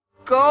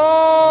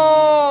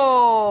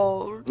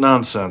gold.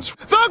 Nonsense.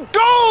 The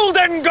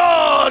Golden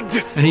God!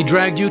 And he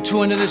dragged you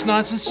two into this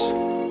nonsense?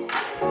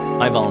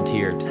 I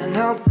volunteered. And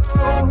how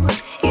gold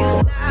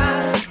is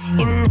not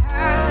in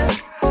her.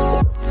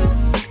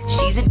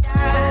 She's a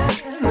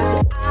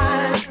diamond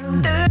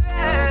under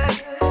her.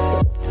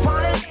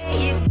 Wanna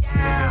lay you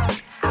down.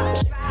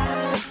 I'll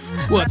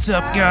try. What's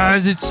up,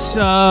 guys? It's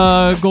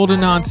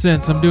Golden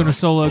Nonsense. I'm doing a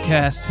solo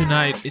cast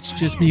tonight. It's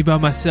just me by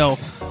myself.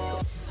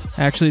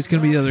 Actually, it's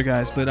going to be the other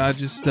guys, but I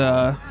just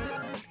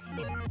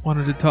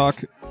wanted to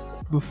talk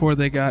before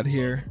they got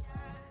here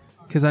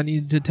because I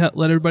needed to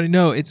let everybody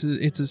know it's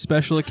a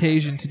special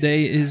occasion.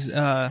 Today is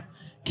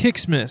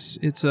Kicksmas.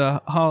 It's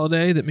a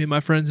holiday that me and my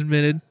friends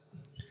invented.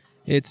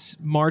 It's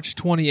March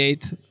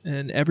 28th,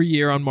 and every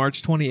year on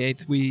March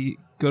 28th, we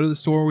go to the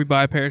store, we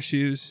buy a pair of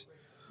shoes,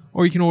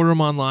 or you can order them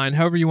online,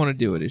 however you want to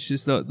do it. It's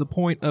just the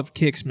point of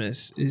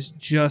Kicksmas is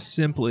just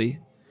simply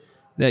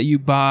that you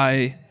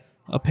buy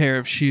a pair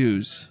of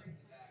shoes.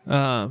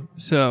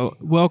 So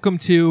welcome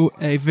to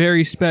a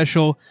very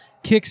special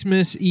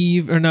Kicksmas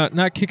Eve, or not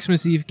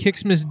Kicksmas Eve,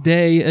 Kicksmas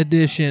Day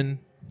edition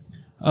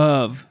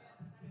of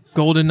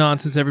Golden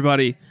Nonsense,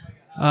 everybody.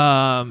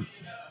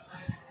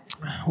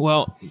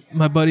 Well,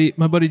 my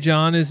buddy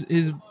John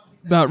is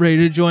about ready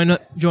to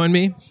join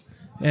me,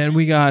 and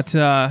we got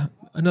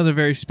another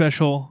very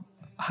special,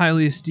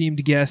 highly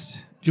esteemed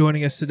guest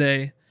joining us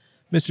today.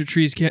 Mr.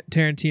 Trees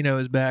Tarantino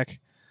is back.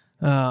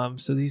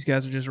 So these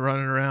guys are just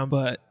running around,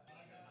 but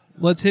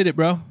let's hit it,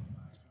 bro.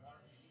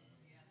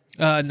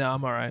 No,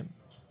 I'm all right.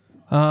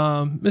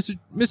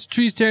 Mr.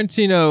 Trees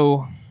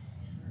Tarantino.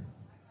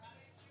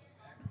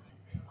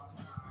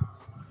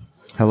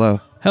 Hello.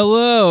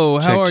 Hello.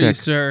 Check, How are you, check.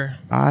 sir?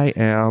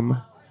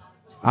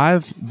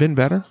 I've been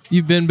better,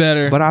 You've been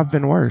better. but I've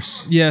been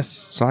worse, yes,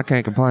 so I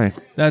can't complain.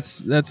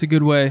 that's a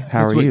good way.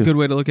 How That's are you? Good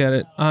way to look at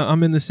it.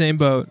 I'm in the same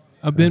boat.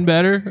 I've been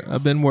better.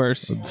 I've been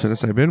worse. I'm finna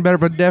say been better,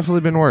 but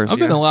definitely been worse. I've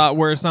been a lot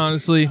worse,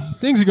 honestly.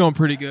 Things are going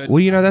pretty good.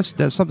 Well,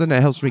 that's something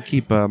that helps me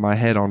keep my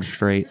head on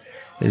straight,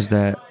 is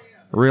that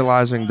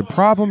realizing the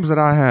problems that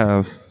I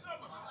have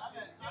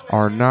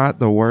are not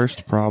the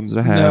worst problems that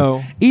I have.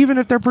 No. Even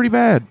if they're pretty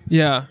bad.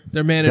 Yeah,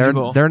 they're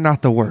manageable. They're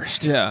not the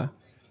worst. Yeah.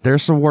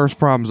 There's some worse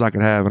problems I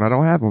could have, and I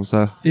don't have them,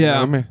 so you Yeah. know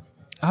what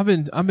I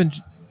mean? I've been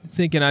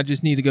thinking I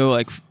just need to go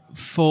like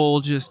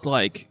full just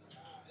like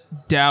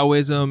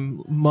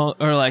Taoism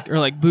or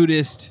like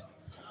Buddhist,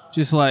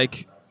 just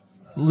like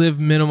live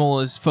minimal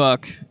as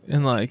fuck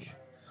and like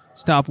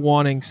stop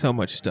wanting so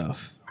much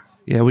stuff.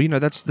 Yeah, well,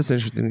 that's the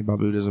interesting thing about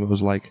Buddhism. It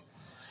was like,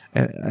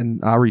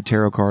 and I read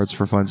tarot cards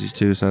for funsies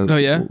too. So, Oh,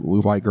 yeah? we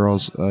white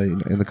girls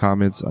in the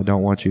comments, I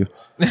don't want you.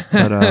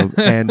 But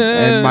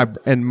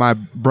and my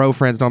bro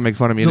friends don't make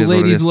fun of me. The it is what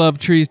it ladies is. love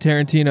Trees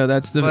Tarantino.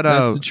 That's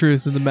the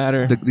truth of the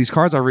matter. These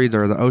cards I read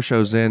are the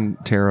Osho Zen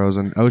tarots,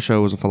 and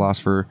Osho was a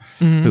philosopher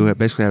who had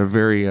basically had a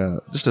very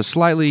just a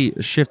slightly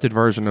shifted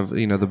version of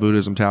the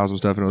Buddhism, Taoism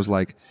stuff, and it was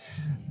like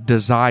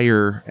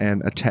desire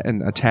and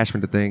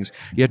attachment to things.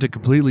 You have to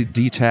completely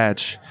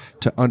detach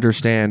to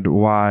understand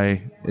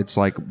why it's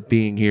like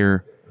being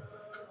here,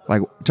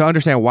 like to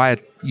understand why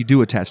you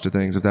do attach to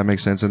things, if that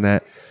makes sense, and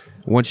that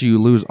once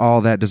you lose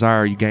all that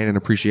desire, you gain an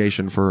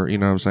appreciation for, you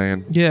know what I'm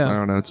saying? Yeah. I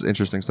don't know. It's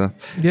interesting stuff.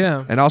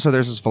 Yeah. And also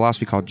there's this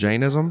philosophy called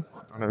Jainism.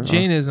 I don't know.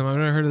 Jainism. I've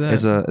never heard of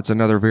that. It's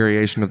another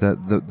variation of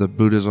that, the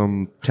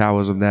Buddhism,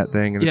 Taoism, that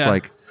thing. And it's Yeah.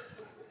 like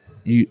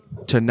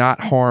to not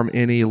harm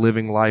any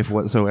living life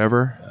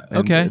whatsoever. And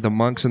Okay. the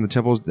monks in the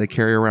temples, they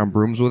carry around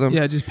brooms with them.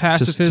 Yeah, just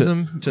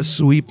pacifism. To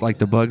sweep like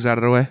the bugs out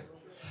of the way.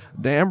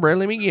 Damn, bro,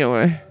 let me get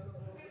one.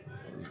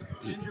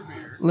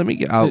 Let me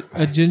get out.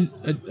 A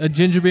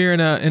ginger beer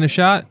and a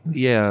shot.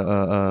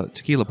 Yeah,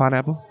 tequila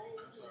pineapple.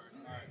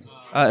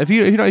 If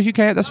you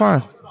can't, that's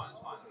fine.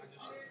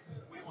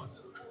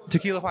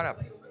 Tequila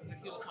pineapple.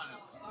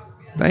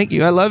 Thank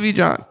you. I love you,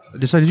 John.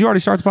 So did you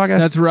already start the podcast?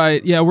 That's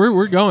right. Yeah,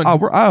 we're going.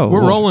 we're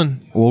We're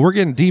rolling. Well, we're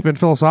getting deep and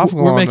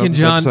philosophical. We're on making this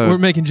John. episode. We're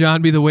making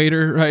John be the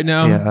waiter right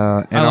now.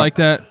 Yeah, and I like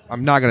that.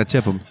 I'm not gonna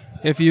tip him.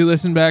 If you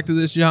listen back to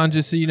this, John,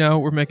 just so you know,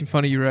 we're making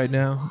fun of you right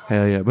now.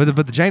 Hell yeah! But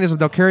the Jainism,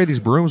 they'll carry these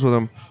brooms with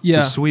them Yeah.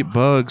 to sweep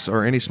bugs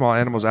or any small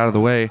animals out of the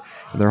way.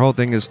 And their whole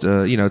thing is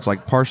to, it's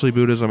like partially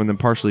Buddhism and then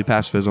partially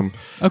pacifism,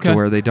 Okay. to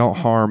where they don't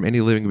harm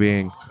any living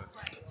being.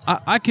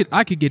 I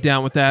could get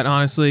down with that.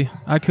 Honestly,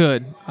 I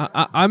could.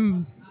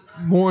 I'm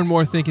more and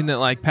more thinking that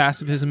like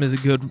pacifism is a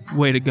good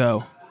way to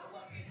go.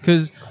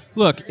 Because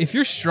look, if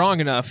you're strong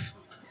enough,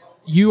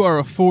 you are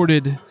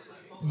afforded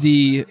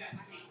the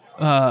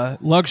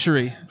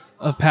luxury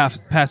of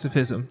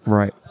pacifism.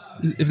 Right.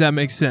 If that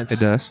makes sense. It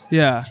does.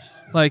 Yeah.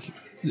 Like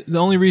the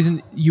only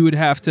reason you would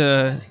have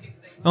to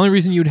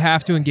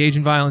engage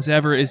in violence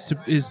ever is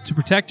to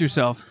protect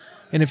yourself.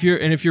 And if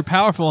you're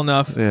powerful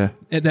enough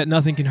that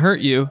nothing can hurt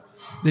you,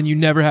 then you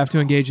never have to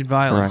engage in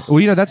violence.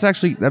 Right. Well,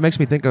 that makes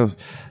me think of,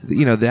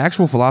 the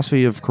actual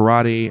philosophy of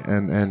karate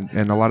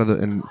and a lot of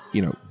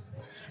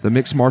the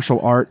mixed martial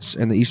arts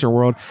in the Eastern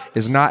world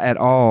is not at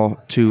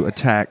all to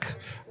attack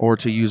or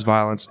to use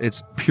violence.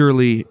 It's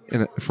purely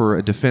for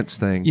a defense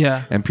thing.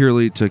 Yeah. And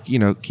purely to,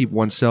 keep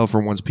oneself or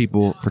one's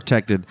people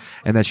protected,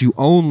 and that you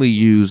only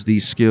use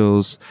these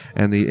skills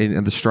and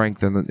the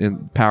strength and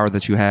the power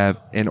that you have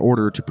in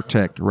order to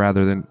protect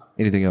rather than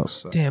anything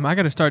else. So. Damn, I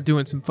got to start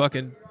doing some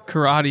fucking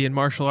karate and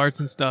martial arts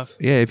and stuff.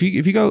 Yeah, if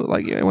you go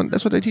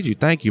that's what they teach you.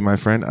 Thank you, my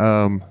friend.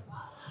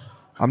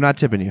 I'm not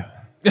tipping you.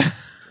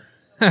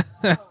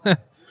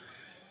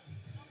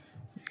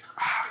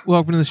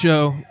 Welcome to the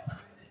show.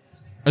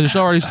 Has the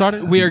show already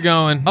started? We are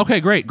going. Okay,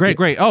 great.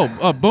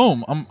 Oh,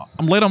 boom! I'm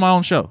late on my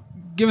own show.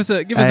 Give us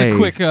a Hey,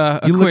 quick you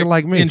quick looking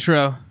like me.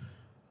 intro.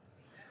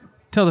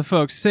 Tell the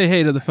folks. Say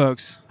hey to the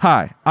folks.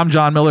 Hi, I'm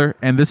John Miller,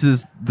 and this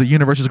is the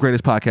universe's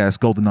greatest podcast,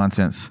 Golden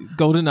Nonsense.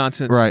 Golden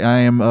Nonsense. Right, I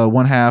am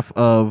one half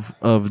of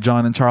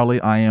John and Charlie.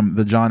 I am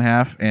the John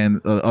half,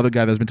 and the other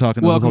guy that's been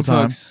talking the whole Welcome,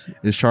 time folks.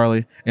 is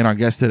Charlie, and our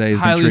guest today is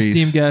Highly Trees.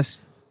 esteemed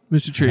guest,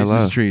 Mr. Trees.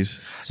 Hello. Mr. Trees.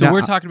 So Now,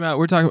 we're talking.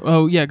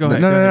 Oh yeah, go ahead.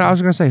 No, go ahead. I was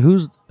gonna say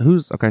who's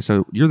okay.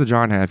 So you're the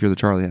John half, you're the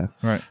Charlie half.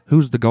 Right,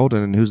 Who's the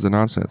golden and who's the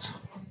nonsense?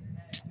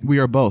 we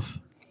are both.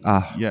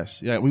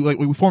 Yes, yeah.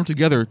 We formed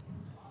together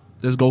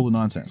as Golden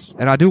Nonsense.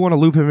 And I do want to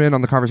loop him in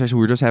on the conversation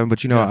we were just having,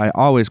 but I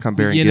always come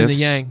bearing Yin gifts. and the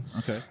yang.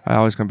 Okay. I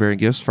always come bearing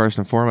gifts first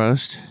and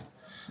foremost.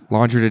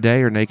 Laundry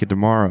today or naked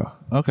tomorrow.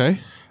 Okay.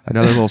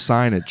 Another little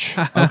signage.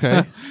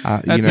 Okay.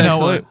 That's You know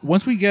excellent. what?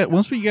 Once we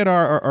get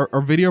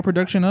our video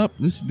production up,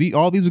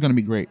 all these are going to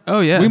be great.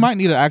 Oh yeah. We might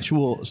need an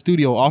actual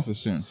studio office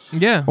soon.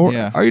 Yeah. Or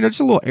Yeah. just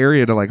a little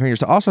area to hang your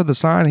stuff. Also, the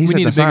sign. He We said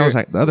need the a sign bigger-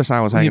 was the other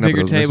sign was we need hanging a up.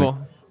 bigger but it was missing.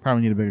 table.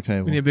 Probably need a bigger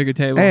table. We need a bigger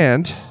table.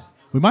 And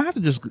We might have to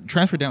just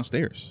transfer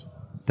downstairs.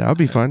 that would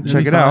be fun. That'd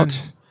Check be it fun.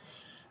 out.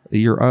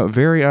 Your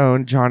very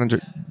own John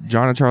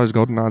and Charlie's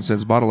Golden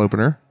Nonsense bottle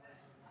opener.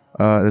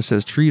 That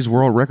says Trees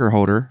World Record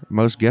Holder,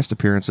 most guest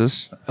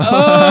appearances. Oh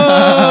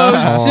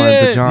on the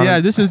shit! John, Yeah,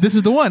 this is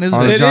the one, isn't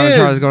on the it? John and is.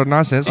 Charlie's Golden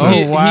Nonsense. Oh,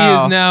 He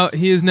wow.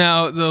 he is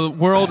now the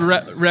world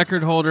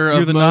record holder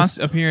You're of the most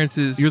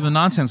appearances. You're the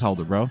nonsense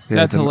holder, bro. Yeah,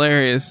 That's it's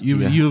hilarious.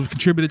 You've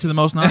contributed to the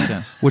most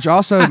nonsense. Which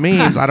also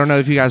means, I don't know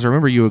if you guys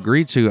remember, you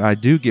agreed to, I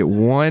do get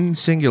one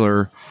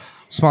singular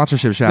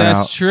sponsorship shout out.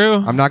 That's true.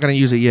 I'm not going to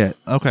use it yet.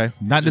 Okay,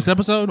 not this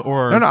episode,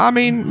 or No, I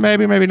mean,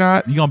 maybe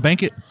not. you gonna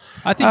bank it?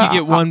 I think you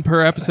get one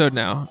per episode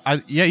now.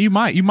 Yeah, you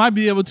might. You might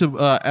be able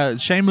to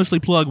shamelessly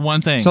plug one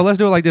thing. So let's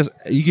do it like this.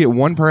 You get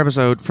one per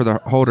episode for the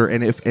holder,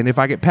 and if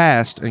I get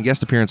passed and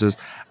guest appearances,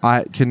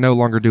 I can no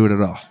longer do it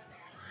at all.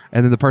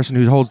 And then the person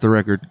who holds the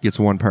record gets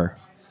one per.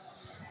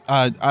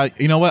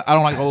 you know what? I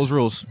don't like all those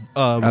rules.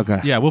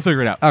 Okay. Yeah, we'll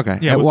figure it out. Okay.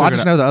 Yeah, well, I figure it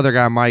just out. know the other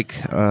guy, Mike.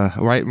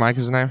 Right? Mike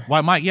is his name?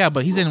 White Mike, yeah,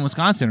 but he's in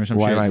Wisconsin or some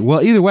White shit. Mike.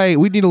 Well, either way,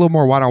 we need a little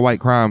more white on white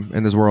crime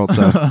in this world,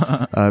 so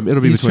it'll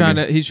be He's between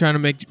you. he's trying to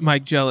make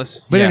Mike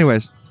jealous. But Yeah.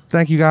 anyways,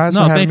 thank you guys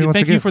No, for having thank me you, once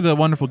thank again. you for the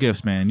wonderful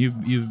gifts, man.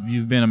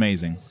 You've been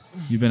amazing.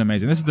 You've been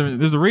amazing. This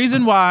is the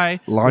reason why.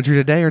 Laundry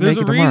today or There's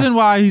naked a reason tomorrow?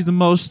 why he's the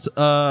most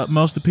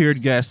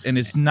appeared guest, and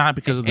it's not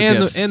because of the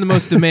gifts. And the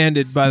most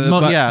demanded by the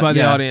by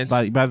the audience.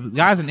 By the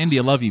guys in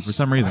India love you for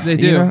some reason. They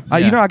do. You know,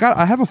 Yeah.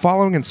 I have a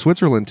following in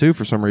Switzerland too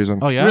for some reason.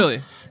 Oh yeah,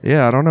 Really?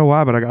 Yeah, I don't know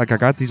why, but I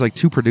got these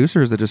two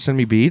producers that just send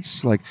me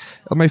beats. Like,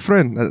 my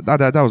friend,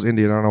 that was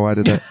Indian. I don't know why I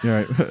did that.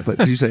 You're right.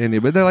 But you said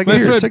Indian, but they're like, My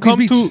here, friend, take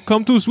these beats.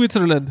 come to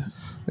Switzerland.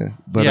 Yeah,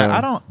 but,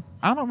 I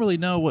don't really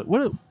know what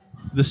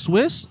the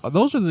Swiss.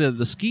 Those are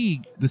the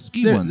ski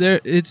They're ones. they're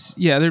that's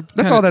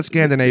kinda- all that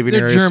Scandinavian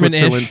they're area, German-ish.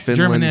 Switzerland,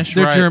 Finland. Germanish,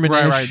 They're right,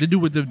 Germanish. right. They do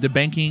with the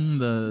banking,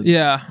 the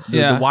Yeah,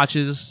 the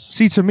watches.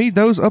 See, to me,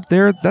 those up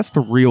there, that's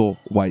the real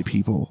white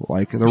people,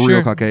 like the Sure.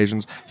 real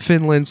Caucasians.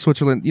 Finland,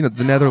 Switzerland,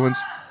 the Netherlands,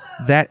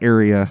 that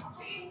area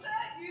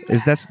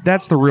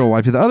that's the real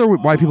white people. The other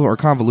white people are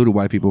convoluted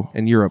white people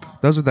in Europe.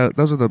 Those are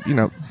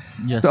the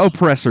Yes. the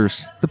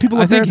oppressors. The people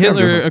I up think there.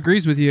 Hitler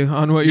agrees with you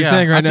on what you're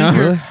saying right I think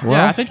now. you're- Well-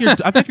 Yeah,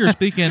 I think you're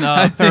speaking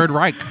Third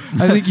Reich.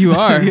 I think you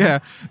are. Yeah,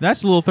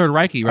 that's a little Third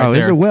Reichy right Oh,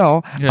 there. is it?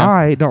 Well, Yeah.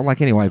 I don't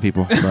like any white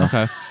people. So.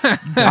 Okay.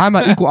 I'm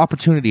an equal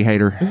opportunity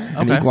hater,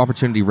 an Okay. equal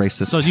opportunity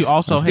racist. So do you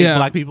also hate Yeah.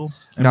 black people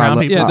and No, I brown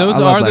love- people? Yeah, those I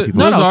love are black the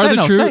people. those No, are say the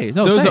no, true say it.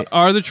 No, those say it.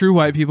 are the true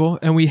white people,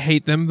 and we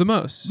hate them the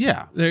most.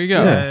 Yeah. There you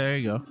go. Yeah, there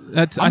you go.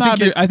 That's I'm not a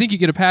big- I think you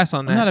get a pass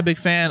on that. I'm not a big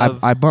fan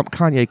of. I bump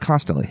Kanye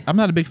constantly. I'm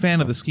not a big fan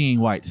of the skiing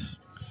whites.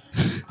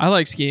 I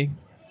like skiing.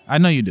 I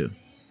know you do.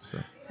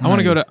 I want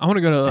to go to.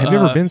 Have you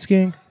ever been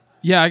skiing?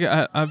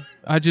 Yeah,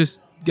 I just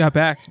got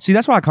back. See,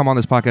 that's why I come on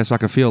this podcast so I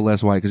can feel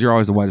less white because you're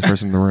always the whitest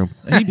person in the room.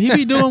 He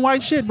be doing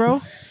white shit,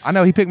 bro. I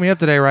know he picked me up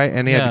today, right?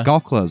 And he Yeah. had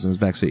golf clubs in his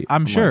backseat.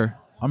 I'm sure.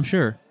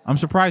 I'm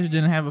surprised you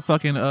didn't have a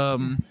fucking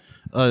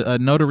a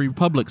notary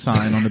public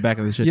sign on the back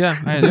of the shit. Yeah.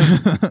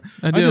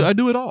 I do. I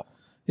do it all.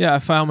 Yeah, I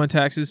file my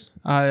taxes.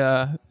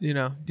 I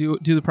do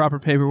the proper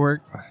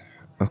paperwork.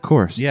 Of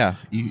course. Yeah,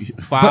 you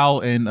file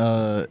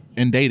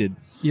and dated.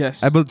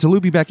 Yes. But to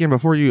loop you back in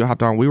before you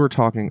hopped on, we were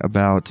talking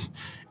about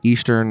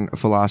Eastern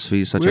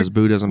philosophies such as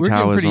Buddhism, we're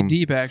getting Taoism, pretty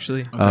deep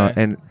actually.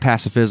 Okay. and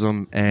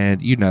pacifism,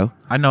 and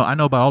I know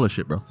about all this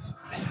shit, bro.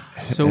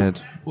 So, and-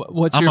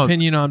 what's I'm your a-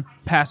 opinion on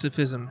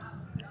pacifism?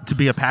 to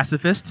be a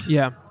pacifist.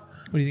 Yeah.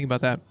 What do you think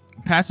about that?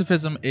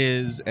 Pacifism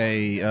is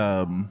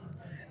an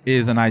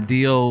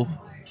ideal.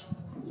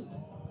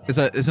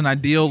 Is an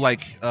ideal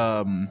like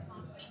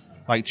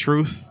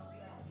truth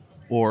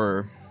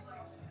or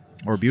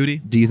beauty.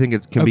 Do you think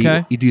it can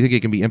Okay. be? Do you think it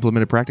can be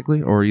implemented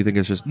practically, or you think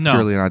it's just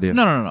purely an idea?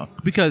 No.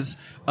 Because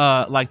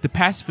like the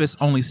pacifist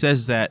only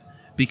says that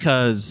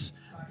because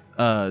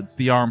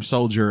the armed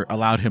soldier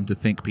allowed him to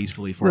think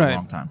peacefully for a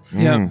long time.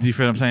 Yeah. Do you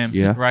feel what I'm saying?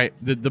 Yeah. Right.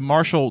 The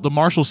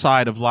martial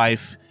side of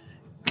life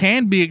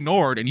can be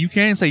ignored, and you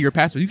can say you're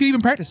pacifist. You can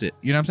even practice it.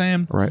 You know what I'm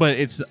saying? Right. But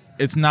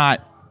it's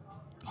not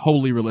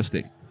wholly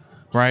realistic.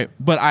 Right.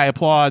 But I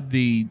applaud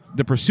the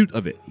pursuit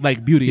of it,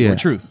 like beauty or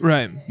truth.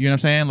 Right. You know what I'm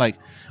saying? Like,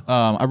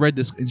 I read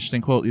this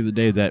interesting quote the other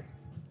day that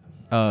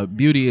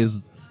beauty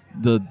is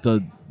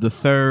the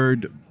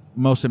third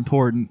most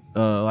important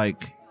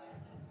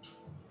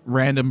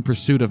random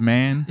pursuit of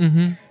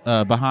man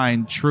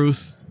behind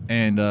truth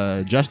and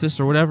justice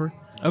or whatever.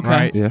 Okay.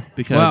 Right? Yeah.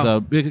 Because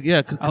Wow.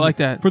 I I like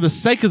that. For the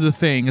sake of the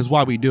thing is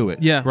why we do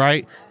it. Yeah.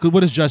 Right? Because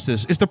what is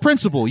justice? It's the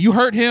principle. You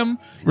hurt him,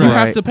 you Right.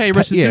 have to pay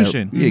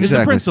restitution. Yeah, It's the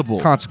exactly. principle.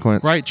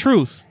 Consequence. Right?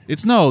 Truth.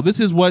 It's this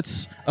is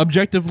what's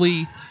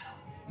objectively,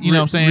 you know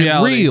what I'm saying,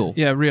 Reality. real.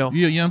 Yeah, real.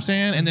 You know what I'm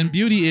saying? And then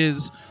beauty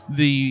is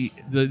the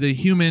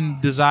human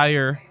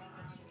desire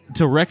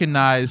to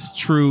recognize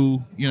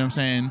true, you know what I'm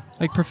saying?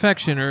 Like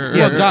perfection or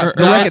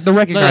the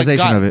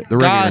recognition of it.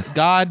 The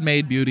God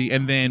made beauty,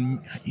 and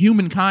then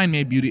humankind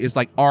made beauty. It's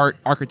like art,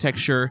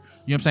 architecture.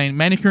 You know what I'm saying?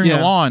 Manicuring the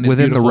lawn is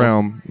within beautiful. the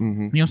realm. You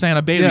know what I'm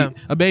saying?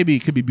 A baby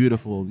could be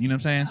beautiful. You know what I'm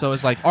saying? So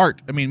it's like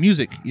art. I mean,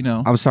 music. You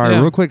know. I'm sorry. Yeah.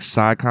 Real quick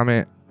side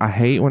comment. I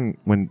hate when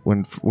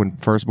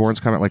firstborns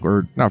come out, like,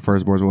 or not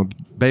firstborns, but when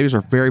babies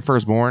are very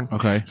first born.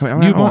 Okay. I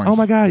mean, Newborns. Oh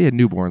my god, yeah,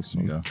 newborns.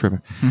 you go. I'm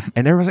tripping.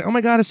 And everyone's like, oh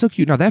my god, it's so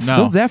cute. No, that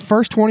No. that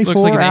first 24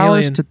 Looks like an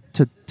hours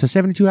alien. to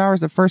 72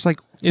 hours, the first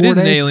like 4 It is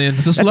an days, alien.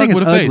 It's a that slug thing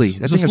with is a face. ugly.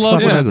 That It's a thing is slug.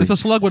 fucking Yeah, ugly. it's a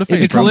slug with a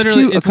face. It's becomes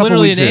literally cute a it's couple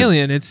literally an weeks in.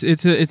 alien.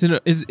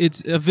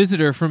 It's a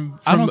visitor from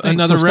I don't think-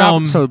 another so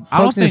realm. So I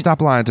don't folks need to think-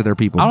 stop lying to their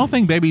people. I don't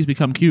think babies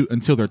become cute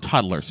until they're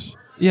toddlers.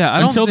 yeah, I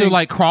don't Until they're think-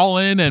 like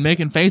crawling and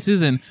making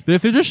faces, and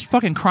if they're just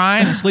fucking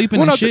crying and sleeping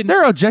Well, and no, shit. they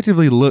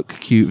objectively look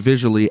cute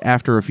visually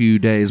after a few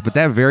days, but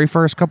that very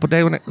first couple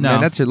days, man,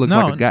 that shit looks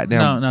like a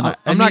goddamn. No.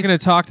 I'm not going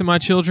to talk to my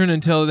children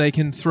until they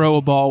can throw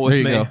a ball with There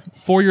you me. go.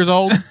 4 years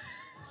old.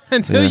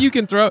 Until Yeah. you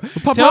can throw,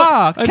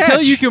 Papa, until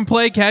catch. you can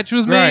play catch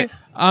with me. Right.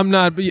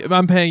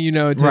 I'm paying you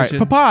no Right, attention.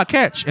 Papa,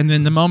 catch. And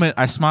then the moment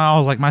I smile, I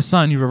was like, my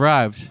son, you've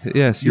arrived.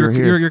 Yes, you're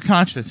here. You're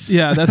conscious.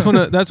 Yeah, that's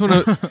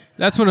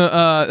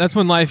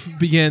when life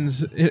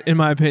begins, in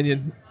my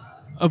opinion.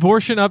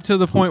 Abortion up to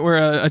the point where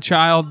a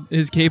child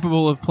is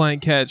capable of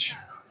playing catch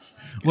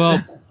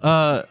Well,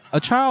 a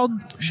child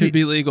should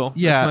be legal.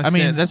 Yeah, That's my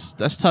I mean stance.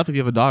 that's tough if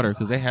you have a daughter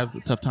because they have a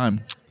tough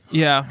time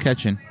yeah.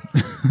 catching.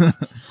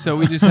 So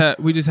we just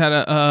had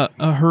a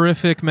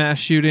horrific mass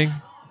shooting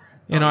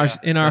in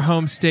our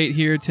home state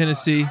here,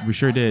 Tennessee. We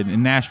sure did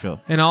in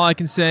Nashville. And all I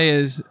can say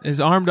is, as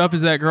armed up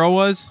as that girl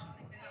was,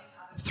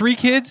 3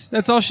 kids.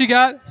 That's all she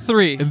got.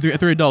 3. And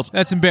three adults.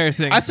 That's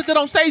embarrassing. I said that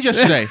on stage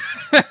yesterday.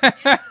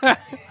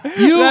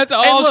 That's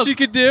all look, she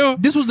could do.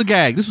 This was the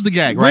gag.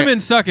 Right? Women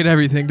suck at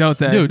everything, don't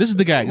they? Dude, this is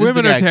the gag. This is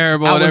Women the are gag.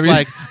 terrible I at was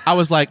everything. I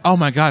was like, oh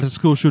my god, it's a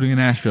school shooting in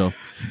Nashville.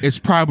 It's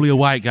probably a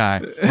white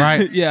guy,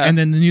 right? Yeah. And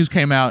then the news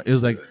came out. It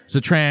was like it's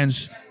a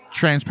trans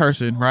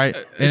person, right?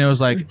 And it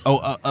was like,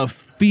 a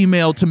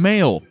female to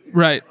male.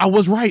 Right. I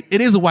was right.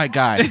 It is a white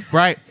guy,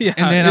 right? Yeah,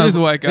 and then it I is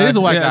a white guy. It is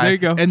a white Yeah, guy. there you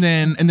go. And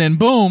then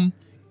boom,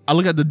 I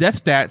look at the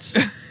death stats.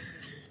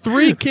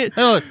 3 kids.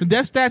 The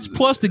death stats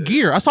plus the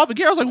gear. I saw the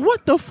gear. I was like,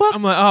 what the fuck?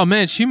 I'm like, oh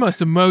man, she must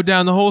have mowed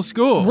down the whole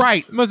school.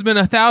 Right. Must have been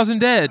 1,000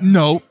 dead.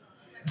 No.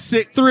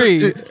 6,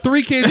 3.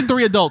 3 kids,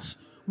 3 adults.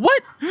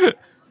 What?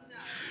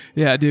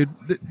 Yeah, dude.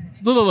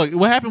 Look.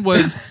 What happened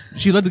was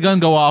she let the gun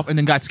go off and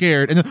then got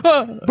scared and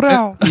then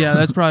Bro. Yeah,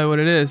 that's probably what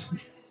it is.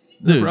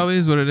 That Dude. probably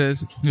is what it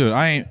is. Dude,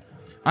 I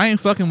ain't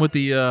fucking with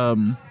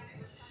the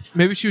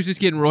Maybe she was just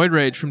getting roid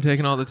rage from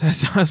taking all the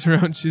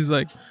testosterone. She was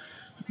like,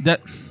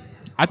 that.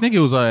 I think it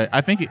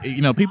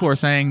was people are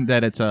saying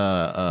that it's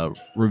a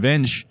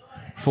revenge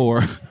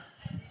for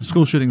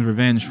school shootings,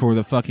 revenge for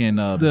the fucking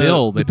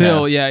bill. The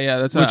bill, yeah.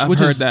 That's I've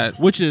heard that.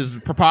 Which is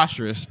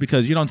preposterous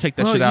because you don't take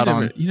that Well, shit out you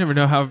on. never, You never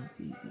know how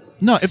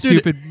No, if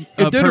stupid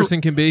they're- a person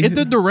can be. If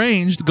they're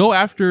deranged, go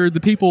after the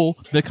people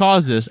that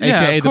cause this,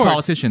 Yeah, aka of the course.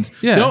 politicians.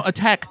 Yeah. Don't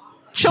attack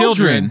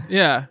children.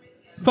 Yeah.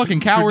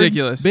 Fucking coward,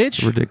 ridiculous.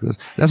 bitch. Ridiculous.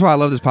 That's why I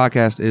love this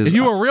podcast. Is If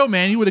you were a real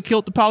man, you would have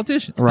killed the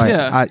politicians. right?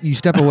 Yeah. You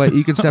step away.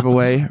 You can step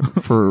away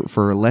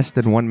for less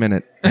than 1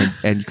 minute,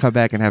 and you come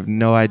back and have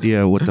no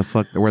idea what the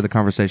fuck where the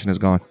conversation is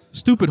going.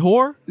 Stupid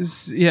whore.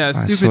 Yeah,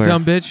 stupid swear.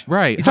 dumb bitch.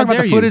 Right. You talking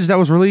about the footage that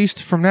was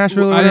released from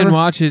Nashville? Or I didn't whatever?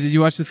 watch it. Did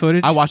you watch the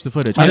footage? I watched the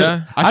footage. I Yeah.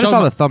 just, I just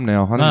saw the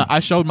thumbnail. I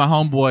showed my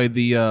homeboy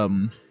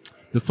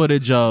the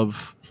footage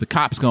of the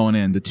cops going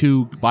in, the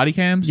 2 body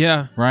cams.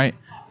 Yeah. Right.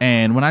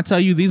 And when I tell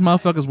you these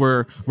motherfuckers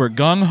were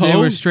gung ho, They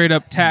were straight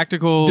up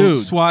tactical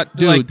SWAT,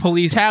 like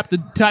police. Tap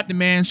the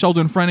man's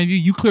shoulder in front of you.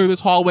 You clear this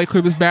hallway,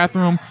 clear this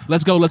bathroom.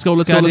 Let's go.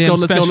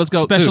 Goddamn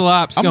Special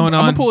ops going on.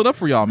 I'm gonna pull it up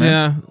for y'all,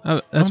 man.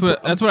 Yeah, that's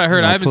what I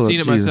heard. I haven't seen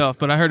it myself,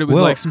 but I heard it was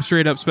like some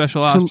straight up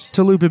special ops.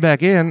 To loop it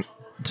back in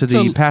to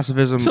the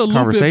pacifism conversation.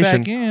 Loop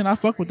it back in, I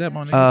fuck with that,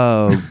 my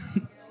nigga.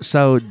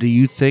 So do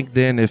you think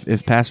then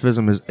if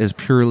pacifism is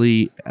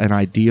purely an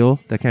ideal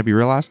that can't be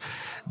realized,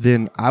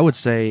 then I would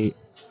say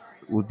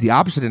the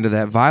opposite end of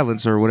that,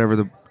 violence or whatever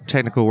the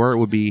technical word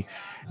would be,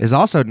 is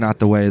also not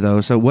the way though.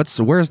 So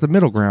where's the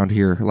middle ground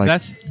here?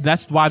 Like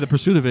that's why the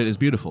pursuit of it is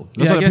beautiful.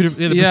 That's Yeah, why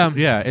I guess-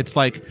 yeah. It's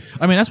like,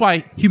 I mean, that's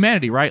why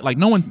humanity, right? Like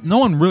no one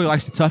really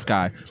likes the tough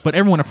guy, but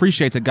everyone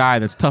appreciates a guy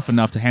that's tough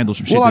enough to handle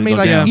some shit. well, I that mean,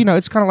 goes like down.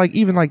 it's kind of like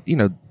even like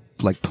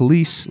like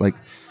police, like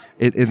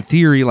in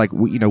theory, like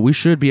we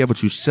should be able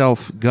to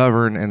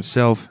self-govern and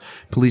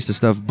self-police the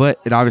stuff, but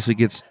it obviously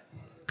gets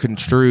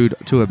construed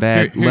to a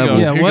bad Here level.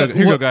 you Yeah, go.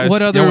 Here you go, guys.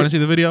 what other- Y'all want to see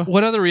the video?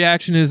 What other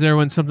reaction is there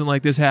when something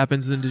like this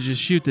happens than to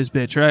just shoot this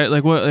bitch, right?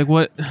 Like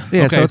what?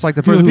 Yeah, so it's like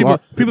the people,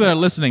 people that are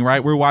listening,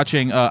 right? We're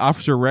watching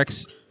Officer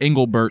Rex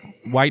Engelbert,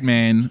 white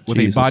man with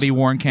Jesus. a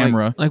body-worn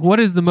camera. Like what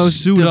is the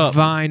most Suit up.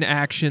 divine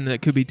action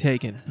that could be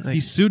taken? Like,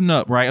 He's suiting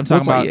up, right? I'm So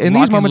talking it's like, about in these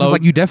lock and moments, it's load.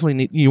 like you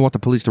definitely you want the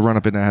police to run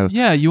up in that house.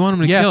 yeah, you want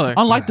him to kill her.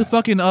 Unlike the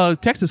fucking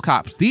Texas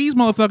cops, these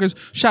motherfuckers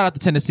shout out to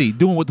Tennessee,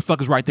 doing what the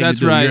fuck is right thing That's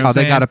to do. right. You know what I'm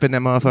They saying? got up in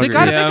that motherfucker. They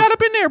got Yeah.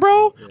 up in there,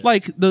 bro.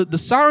 Like the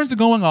sirens are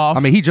going off. I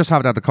mean, he just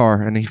hopped out the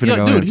car and he finna yeah,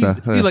 go dude, in. he's,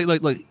 So, he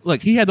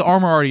like he had the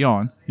armor already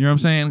on. You know what I'm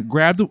saying?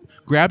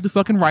 Grabbed the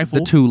fucking rifle,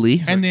 the Thule.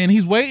 and then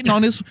he's waiting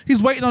on his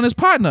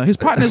partner. His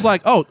partner's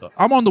like, "Oh,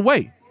 I'm on the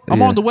way. I'm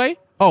Yeah. on the way.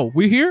 Oh,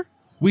 we here.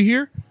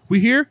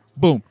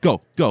 Boom,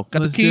 go. Got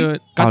Let's the key. do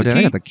it. Got the damn, key.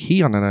 I got the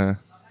key on it.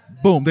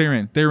 Boom, they're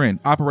in.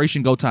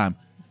 Operation Go Time.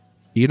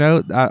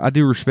 I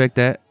do respect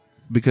that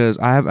because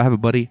I have a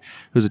buddy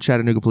who's a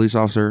Chattanooga police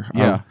officer.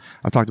 Yeah.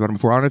 I've talked about him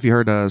before. I don't know if you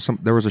heard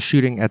there was a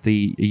shooting at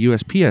the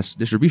USPS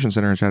distribution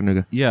center in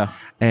Chattanooga. Yeah.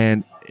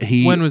 And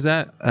When was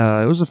that?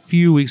 it was a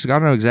few weeks ago. I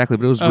don't know exactly,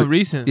 but it was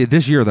Recent. Yeah,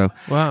 this year though.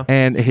 Wow.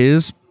 And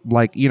his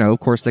of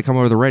course they come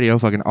over the radio,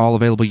 fucking all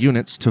available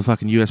units to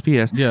fucking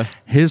USPS. Yeah.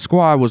 His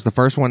squad was the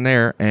first one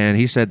there, and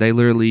he said they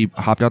literally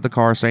hopped out the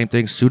car, same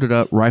thing, suited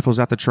up, rifles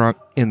out the trunk,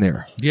 in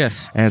there.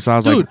 Yes. And so I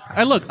was Dude,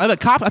 like,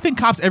 I think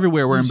cops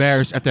everywhere were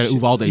embarrassed after that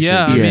Uvalde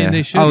Yeah, shit. I mean,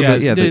 they should. Oh,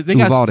 Yeah, the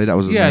Uvalde, that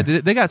was his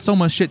name. they got so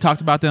much shit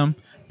talked about them.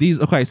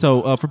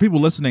 So for people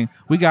listening,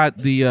 we got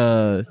the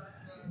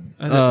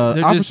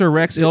They're Officer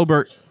Rex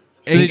Engelbert.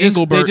 So they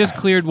Engelbert. just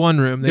cleared one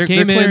room. They They're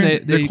came clearing-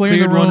 in. They clearing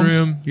cleared the one rooms.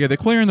 room. Yeah, they're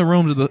clearing the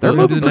rooms of the. they're moving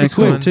to moving the pretty next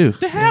quick one. too.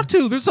 They have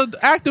to. There's an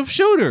active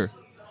shooter.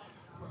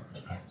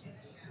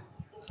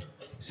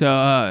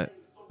 So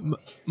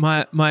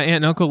my aunt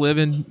and uncle live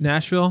in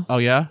Nashville. Oh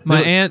yeah.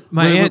 My aunt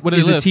where they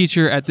is a live?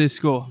 teacher at this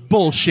school.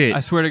 Bullshit. I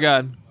swear to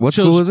God, What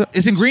So school is it?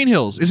 It's in Green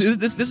Hills. This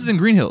is in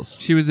Green Hills.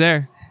 she was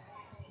there.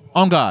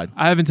 On God.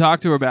 I haven't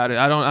talked to her about it.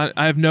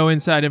 I have no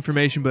inside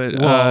information, but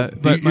Well,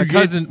 but my you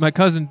get-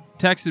 cousin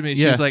texted me.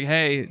 She Yeah. was like,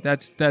 "Hey,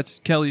 that's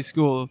Kelly's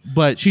school.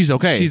 But she's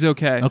okay. She's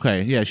okay."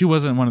 Okay. Yeah, she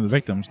wasn't one of the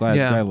victims.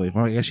 Yeah. Gladly.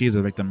 Well, I guess she is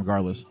a victim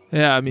regardless.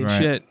 Yeah, I mean,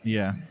 Right. shit.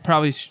 Yeah.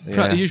 Probably,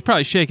 Yeah. you're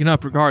probably shaking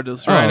up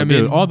regardless, right? Oh, I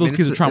mean, dude, all those I mean,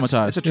 kids are it's-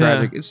 traumatized. It's a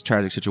tragic. It's a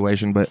tragic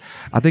situation, but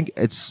I think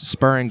it's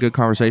spurring good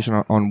conversation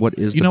on what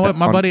is. You know what,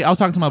 my buddy? I was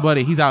talking to my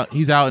buddy. He's out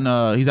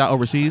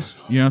overseas.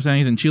 You know what I'm saying?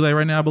 He's in Chile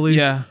right now, I believe.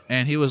 Yeah.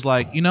 And he was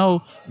like,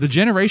 the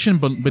generation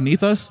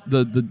beneath us,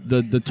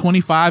 the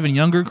 25 and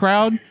younger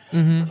crowd.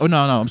 Mm-hmm. Oh no,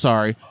 I'm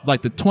sorry.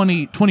 Like the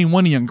 20,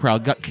 21 and young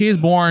crowd, got kids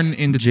born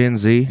in the Gen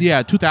Z.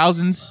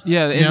 2000s.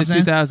 yeah, You know in what the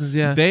I'm saying? 2000s.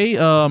 Yeah,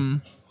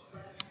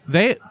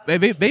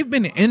 They've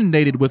been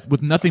inundated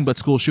with nothing but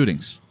school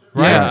shootings.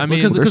 Right? Yeah, I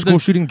mean, There's school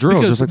shooting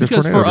drills, just like there's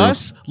because tornado for drills.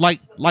 us,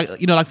 like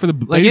for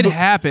the like baby it bo-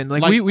 happened.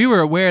 Like, like- we were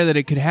aware that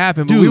it could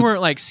happen, but we Dude.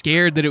 weren't like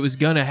scared that it was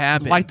gonna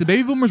happen. like the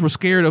baby boomers were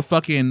scared of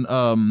fucking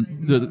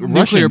the Nuclear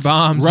Russians,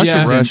 bombs, Russians,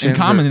 yeah. and Russians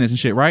communists and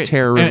shit, right?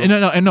 terrorism.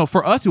 And no,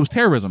 for us it was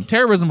terrorism.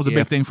 Terrorism was a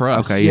big thing for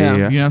us. Okay, yeah.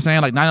 Yeah. You know what I'm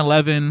saying? Like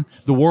 9/11,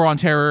 the war on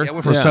terror. Yeah,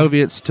 went from Yeah.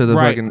 Soviets to the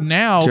right fucking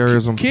now,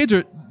 terrorism. kids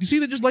are. You see,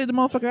 they just laid the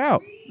motherfucker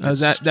out.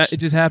 that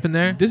it just happened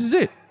there. This is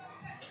it.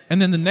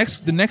 And then the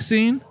next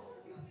scene.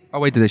 Oh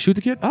wait, did they shoot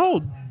the kid?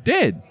 Oh,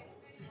 dead.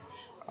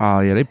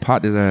 Oh yeah, they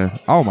popped his ass.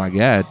 Oh my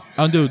god.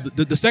 Dude,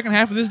 the second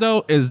half of this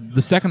though is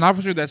the second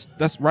officer that's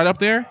right up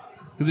there,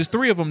 because there's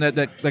three of them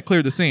that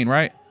cleared the scene,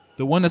 right?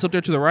 The one that's up there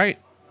to the right,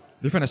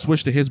 they're trying to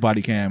switch to his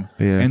body cam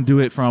and do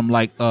it from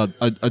like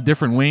a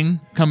different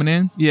wing coming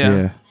in.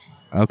 Yeah.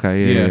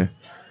 Okay. Yeah.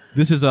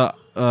 This is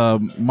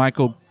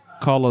Michael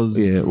Collas.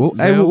 Yeah. Well,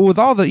 hey, with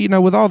all the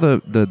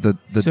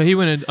So he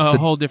went a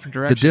whole different the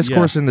direction.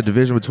 discourse and the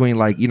division between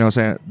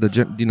saying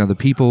the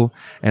people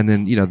and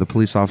then the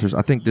police officers.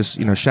 I think this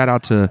shout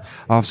out to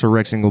Officer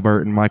Rex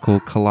Engelbert and Michael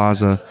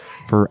Colaza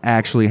for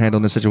actually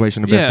handling the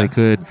situation the best they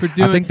could.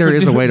 I think there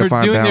is a way to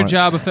find doing balance. their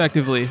job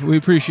effectively. We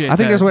appreciate that. I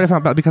think there's a way to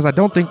find balance because I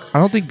don't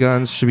think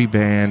guns should be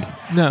banned.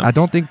 No. I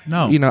don't think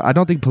I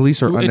don't think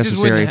police are It just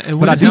unnecessary. wouldn't- it But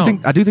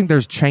wouldn't- I do think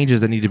there's changes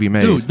that need to be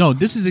made. Dude, no,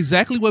 this is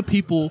exactly what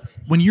people,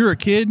 when you're a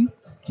kid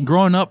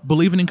growing up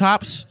believing in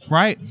cops,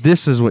 right?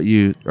 This is what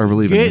you are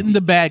believing. Getting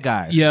the bad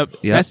guys. Yep.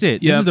 That's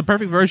it. This Yep. is the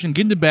perfect version.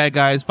 Getting the bad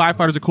guys.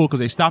 Firefighters are cool because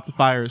they stop the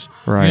fires.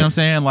 Right. You know what I'm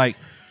saying? Like,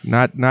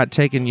 Not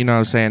taking, you know what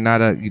I'm saying,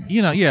 not a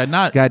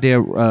not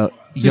goddamn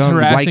young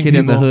white harassing kid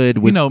in the people. hood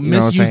with,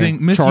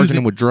 charging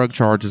them with drug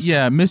charges.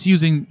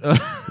 misusing.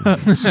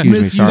 Excuse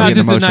me, sorry, not I'm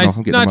just emotional. a nice,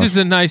 I'm getting not emotional. just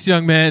a nice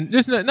young man,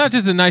 not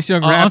just a nice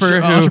young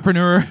rapper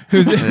entrepreneur.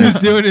 who's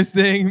doing his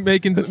thing,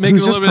 making a Who's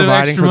little just bit of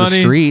providing extra for money.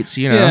 the streets,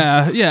 you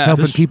know, Yeah.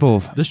 helping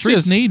people. The streets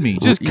Just- need me.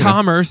 Just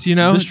commerce, you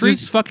know. the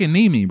streets just, fucking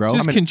need me, bro.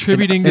 just I mean,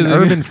 contributing An to the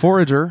urban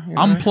forager, you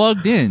know, I'm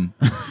plugged in.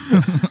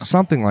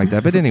 something like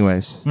that. But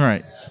anyways,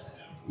 Right.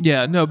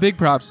 Yeah, no, big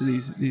props to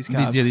these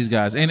cops. These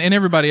guys, and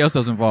everybody else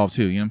that's involved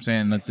too. You know what I'm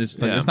saying? That this,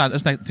 like, Yeah.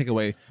 let's not take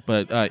away,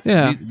 but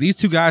Yeah. these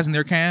two guys in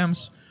their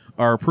cams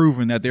are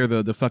proving that they're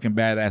the fucking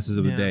badasses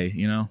of the Yeah. day.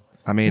 You know?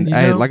 I mean, And you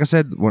hey, know- like I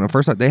said, when at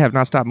first they have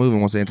not stopped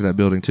moving once they enter that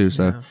building too.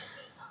 So.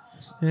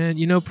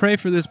 And pray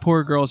for this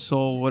poor girl's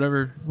soul.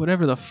 Whatever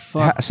the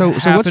fuck So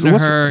happened what's- to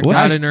what's- her, and what's-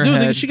 got in her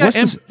Dude, head. she got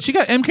What's she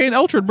got MK and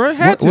Ultra, bro.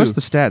 Had to. What's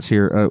the stats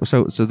here?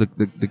 So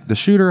the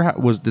shooter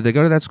did they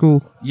go to that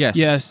school? Yes.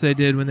 Yes, they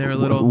did when they were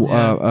little.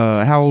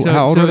 Yeah. How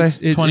old are they?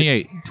 it's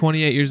 28.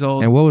 28 years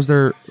old. And what was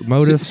their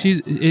motive?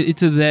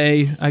 It's a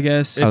they, I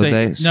guess. Oh,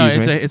 they,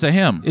 excuse me. It's a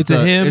him. It's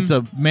a him. It's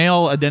a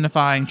male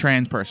identifying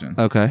trans person.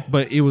 Okay.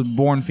 But it was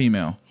born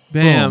female.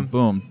 Bam.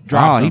 Boom.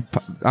 Drops him.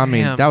 I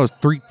mean, Damn. that was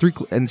three,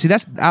 and see,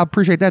 I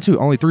appreciate that too.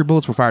 Only 3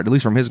 bullets were fired, at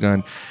least from his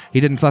gun. He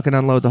didn't fucking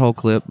unload the whole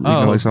clip.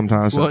 Like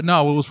sometimes. Well,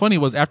 no, what was funny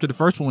was after the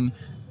first one,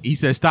 he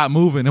said, "Stop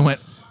moving," and went,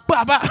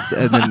 "Bow, bow."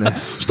 And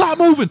then, "Stop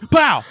moving,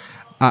 pow."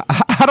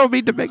 I don't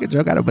mean to make a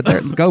joke out of it,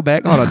 but go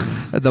back. Hold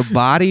on. The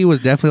body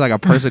was definitely like a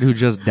person who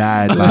just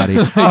died body.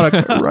 Hold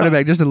on, run it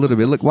back just a little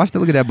bit. Look at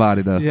that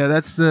body though. Yeah,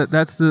 that's the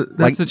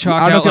Like,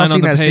 chalk I don't know if y'all outline on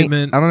seen the that scene.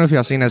 pavement. I don't know if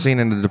y'all seen that scene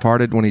in The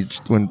Departed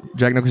when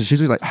Jack Nicholson,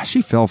 she's like,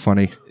 she fell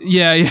funny.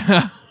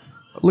 Yeah.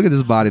 Look at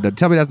this body though.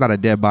 Tell me that's not a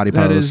dead body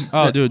That pose. is-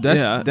 Oh, dude,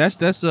 that's yeah.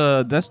 that's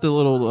the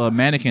little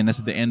mannequin that's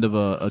at the end of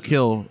a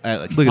kill at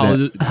like Look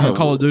at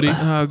Call of Duty.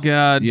 Oh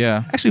God.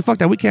 Yeah. Actually, fuck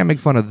that. We can't make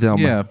fun of them.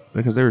 Yeah.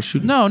 Because they were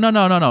shooting. No.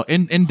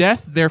 In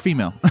death, they're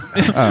female.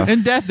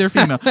 In death, they're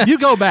female. You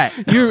go back.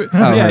 You're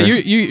right.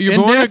 you're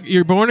In born death-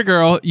 you're born a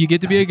girl. You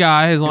get to be a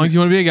guy as long as you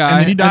want to be a guy.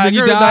 And then you die a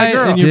girl, die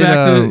girl. and you're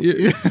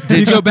Did, back to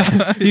you go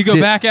back you go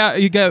did- back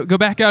out you go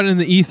back out in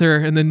the ether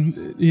and then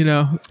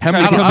try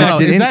many to come I back.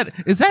 don't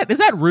know. Is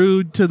that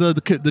rude to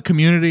the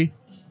community?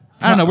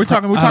 I don't know. We're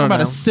talking I don't about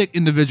know. a sick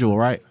individual,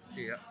 right?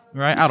 Yeah.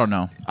 Right. I don't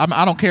know.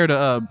 I don't care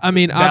to. I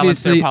mean,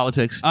 balance their obviously,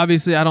 politics.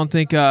 Obviously, I don't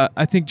think.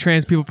 I think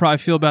trans people probably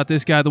feel about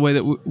this guy the way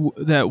that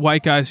that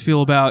white guys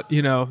feel about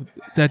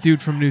that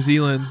dude from New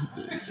Zealand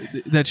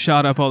that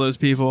shot up all those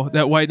people.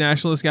 That white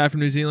nationalist guy from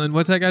New Zealand.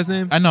 What's that guy's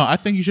name? I know. I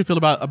think you should feel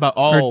about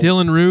all. Or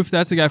Dylan Roof.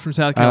 That's the guy from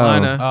South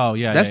Carolina. Oh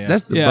yeah.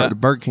 That's the Yeah. the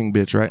Burger King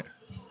bitch, right?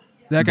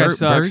 That guy Burger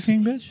sucks.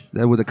 King bitch.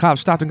 That where the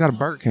cops stopped and got a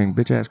Burger King,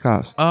 bitch ass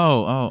cops.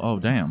 Oh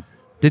damn.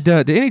 Did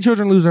any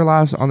children lose their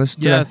lives on this?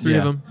 Yeah, today? 3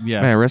 of them.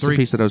 Yeah. Man, rest in 3.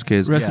 peace to those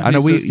kids. Rest in I know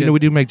peace to those kids. we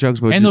do make jokes,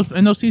 but And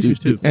those teachers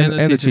too. and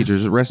And the the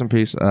teachers. Rest in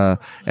peace.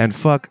 And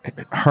fuck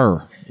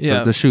her.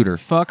 Yeah. the shooter.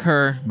 Fuck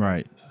her.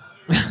 Right.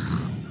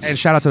 And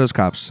shout out to those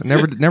cops.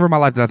 Never in my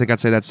life did I think I'd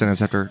say that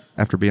sentence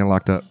after being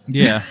locked up.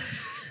 Yeah.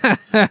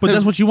 But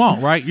that's what you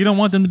want, right? You don't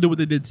want them to do what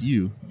they did to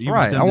you. You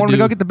Right. them I want them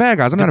to go get the bad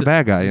guys. I'm not a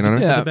bad guy, you know.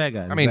 Yeah. the bad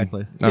guys. I mean,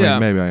 exactly. Yeah.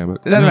 maybe I am,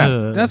 but it doesn't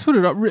matter. That's what it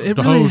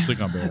really.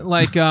 think I'm bad.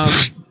 Like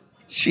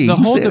She, the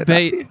you whole said it.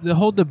 debate. The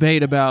whole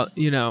debate about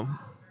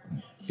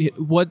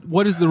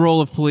what is the role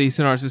of police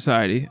in our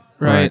society,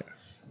 right? Right.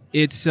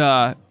 It's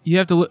you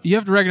have to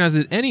recognize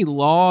that any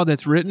law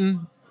that's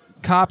written,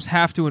 cops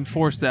have to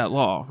enforce that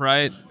law,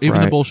 right? Even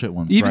the Right. bullshit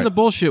ones. Even right. the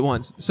bullshit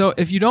ones. So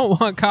if you don't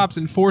want cops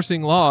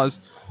enforcing laws,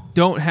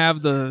 don't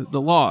have the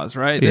laws,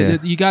 right? Yeah.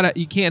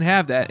 You can't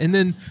have that. And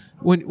then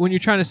when you're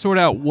trying to sort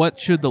out what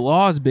should the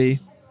laws be.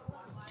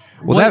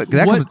 Well,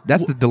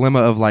 that's the dilemma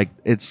of like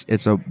it's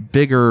a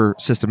bigger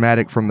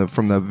systematic from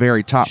the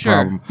very top Sure.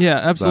 problem. Yeah,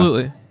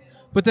 absolutely.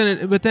 But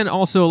then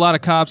also a lot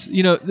of cops.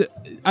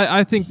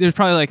 I think there's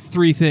probably like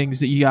 3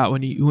 things that you got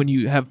when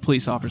you have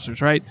police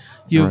officers, right?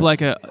 You have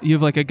Right.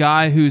 like a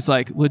guy who's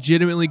like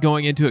legitimately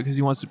going into it because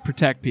he wants to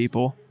protect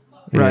people,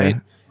 right? Yeah.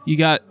 You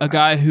got a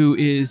guy who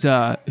is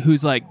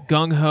who's like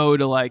gung ho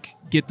to like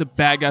get the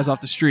bad guys off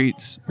the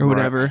streets or Right.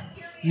 whatever.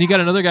 And you got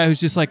another guy who's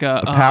just like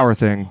a power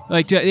thing.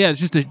 Like, yeah, it's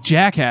just a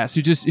jackass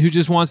who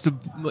just wants to,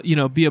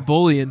 be a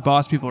bully and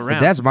boss people around.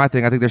 But that's my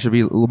thing. I think there should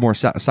be a little more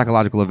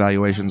psychological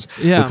evaluations.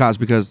 Yeah.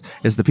 Because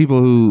it's the people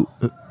who,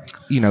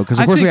 because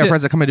of course we have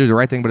friends that come in and do the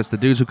right thing, but it's the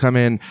dudes who come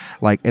in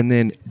and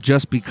then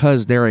just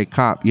because they're a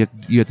cop, you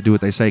have to do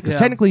what they say. Because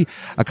technically,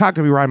 a cop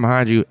could be riding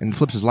behind you and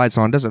flips his lights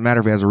on. Doesn't matter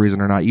if he has a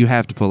reason or not. You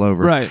have to pull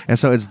over. Right. And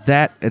so it's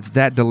that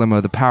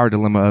dilemma, the power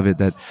dilemma of it,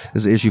 that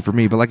is the issue for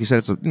me. But like you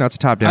said, it's a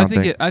top down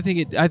thing. I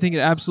think it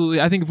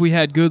absolutely. I think if we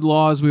had good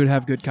laws, we would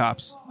have good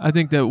cops. I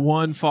think that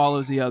one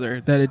follows the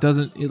other. That it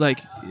doesn't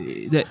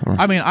that.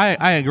 I mean,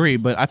 I agree,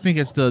 but I think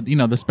it's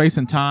the space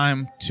and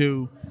time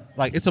to.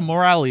 Like, it's a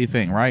morality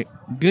thing, right?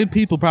 Good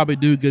people probably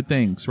do good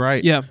things,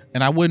 right? Yeah.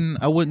 And I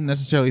wouldn't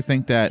necessarily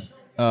think that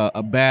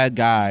a bad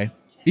guy,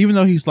 even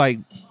though he's like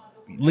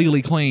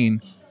legally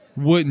clean,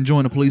 wouldn't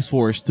join the police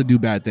force to do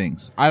bad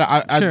things.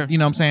 Sure. You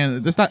know what I'm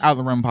saying? That's not out of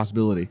the realm of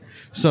possibility.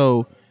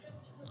 So,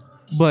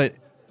 but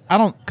I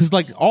don't, because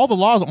like all the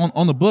laws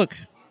on the book,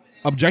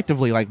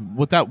 objectively, like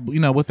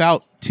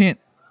without tint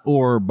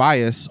or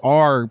bias,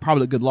 are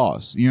probably good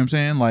laws. You know what I'm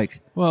saying? Like,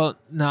 well,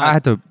 no, I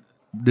had to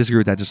disagree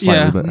with that just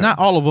slightly, but not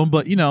all of them,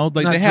 but not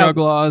they have drug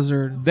laws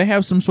or they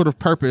have some sort of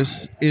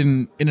purpose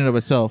in and of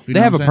itself. They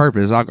have a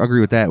purpose. I agree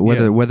with that.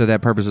 Whether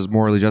that purpose is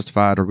morally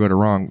justified or good or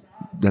wrong,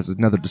 that's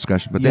another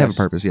discause. But they have a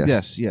purpose.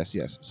 Yes.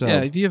 Yes. So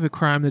yeah, if you have a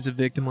crime that's a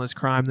victimless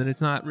crime, then it's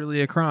not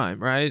really a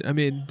crime, right? I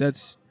mean,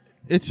 it's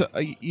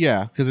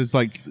because it's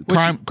like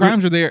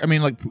crimes are there. I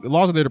mean, like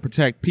laws are there to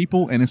protect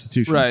people and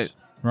institutions, right?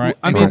 Right,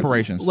 and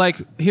corporations. Like,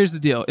 here's the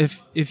deal: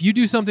 if you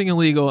do something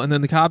illegal and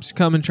then the cops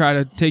come and try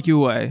to take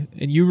you away,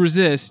 and you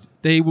resist,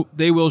 they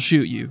will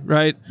shoot you,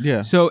 right?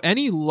 Yeah. So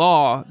any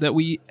law that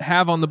we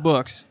have on the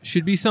books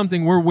should be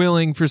something we're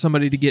willing for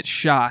somebody to get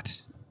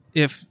shot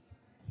if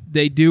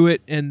they do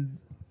it and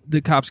the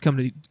cops come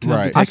to take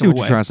them I see what away.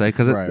 you're trying to say,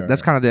 because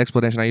that's kind of the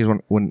explanation I use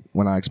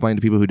when I explain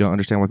to people who don't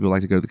understand why people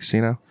like to go to the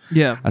casino.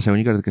 Yeah. I say when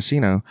you go to the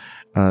casino,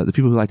 the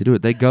people who like to do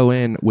it, they go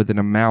in with an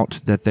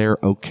amount that they're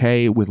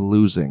okay with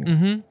losing.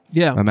 Mm-hmm.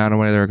 Yeah. Amount of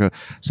money they're okay.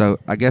 So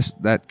I guess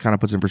that kind of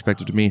puts in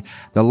perspective to me.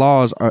 The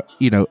laws are,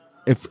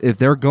 if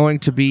they're going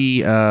to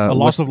be a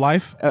loss of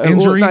life,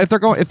 injury. If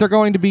they're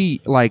going to be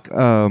like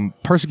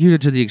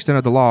persecuted to the extent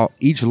of the law,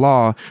 each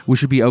law we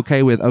should be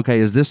okay with. Okay,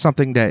 is this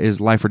something that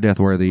is life or death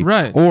worthy?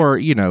 Right. Or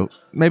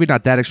maybe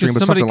not that extreme, just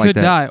but somebody something like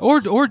could that.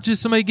 die, or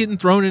just somebody getting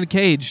thrown in a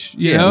cage.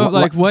 You know,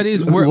 like what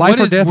is life what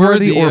or is death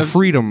worthy or of,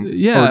 freedom?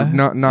 Yeah,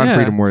 or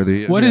non-freedom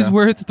worthy. What is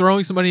worth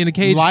throwing somebody in a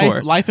cage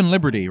for? Life and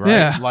liberty, right?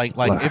 Yeah. Like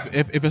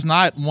if it's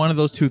not one of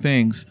those two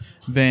things,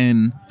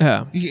 then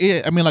I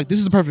mean, like, this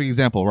is a perfect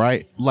example,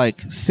 right?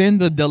 Like, send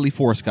the deadly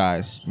force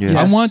guys. Yes.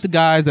 I want the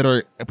guys that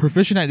are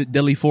proficient at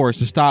deadly force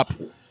to stop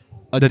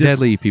the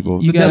deadly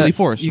people. The deadly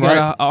force, you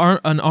right?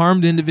 got an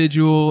armed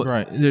individual.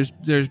 Right.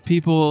 There's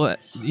people.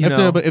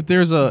 If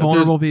there's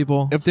vulnerable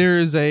people. If there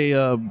is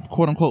a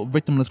quote unquote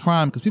victimless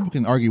crime, because people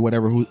can argue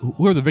whatever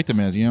whoever the victim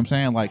is. You know what I'm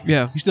saying? Like,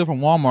 you steal from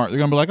Walmart, they're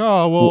gonna be like,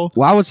 oh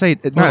well. I would say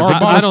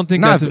I don't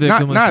think that's a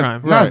victimless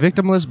crime. Not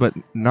victimless, but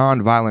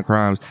non-violent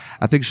crimes.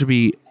 I think should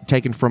be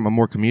taken from a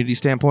more community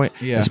standpoint.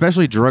 Yeah.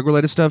 Especially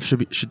drug-related stuff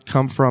should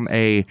come from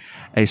a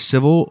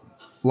civil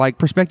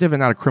perspective and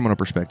not a criminal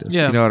perspective.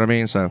 Yeah. You know what I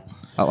mean? So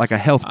like a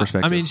health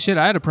perspective. I mean, shit.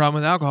 I had a problem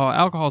with alcohol.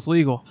 Alcohol's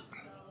legal.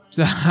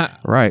 So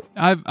right.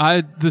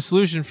 The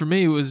solution for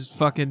me was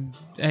fucking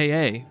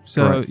AA.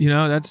 So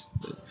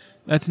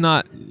that's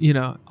not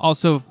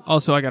Also,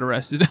 I got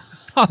arrested.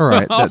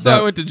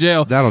 I went to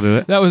jail. That'll do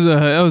it. That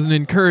was an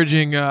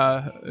encouraging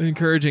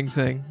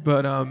thing.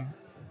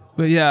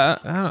 But yeah,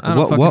 I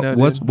don't fucking know.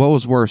 What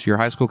was worse, your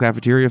high school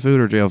cafeteria food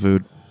or jail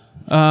food?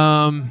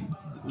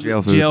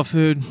 Jail food. Jail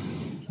food.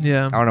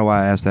 Yeah. I don't know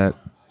why I asked that.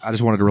 I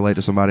just wanted to relate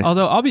to somebody.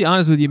 Although I'll be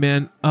honest with you,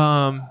 man.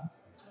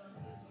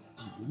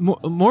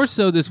 More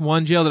so this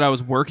one jail that I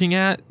was working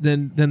at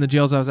than the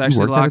jails I was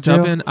actually locked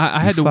up in. I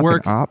had to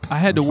work. I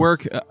had to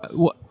work.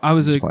 I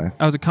was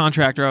a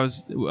contractor.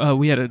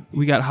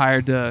 We got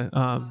hired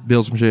to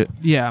build some shit.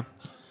 Yeah,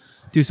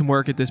 do some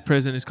work at this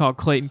prison. It's called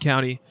Clayton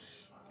County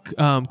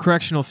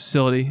Correctional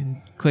Facility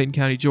in Clayton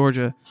County,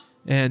 Georgia.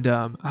 And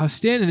I was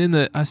standing in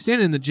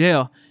the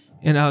jail.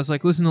 And I was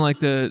like listening to like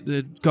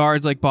the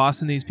guards like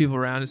bossing these people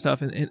around and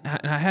stuff, and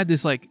I had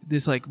this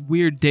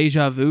weird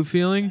deja vu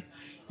feeling,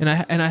 and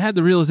I had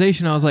the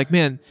realization. I was like,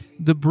 man,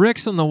 the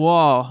bricks on the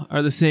wall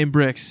are the same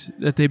bricks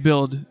that they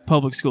build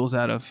public schools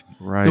out of.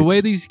 Right. The way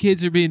these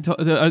kids are being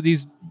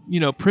these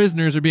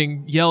prisoners are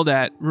bebeing yelled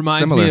at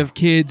reminds me of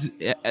kids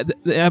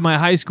at my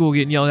high school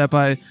getting yelled at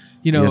by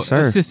Yes,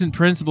 assistant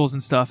principals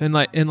and stuff, and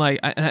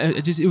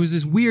it was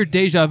this weird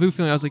deja vu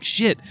feeling. I was like,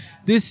 shit,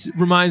 this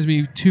reminds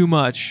me too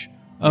much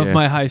of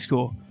my high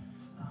school.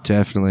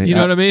 Definitely. You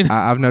know what I mean?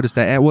 I've noticed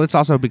that. And, well, it's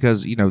also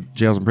because,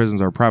 jails and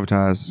prisons are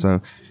privatized.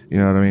 So, you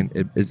know what I mean?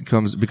 It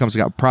becomes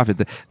about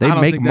profit. I don't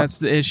think that's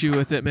the issue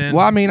with it, man.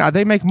 Well, I mean,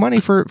 they make money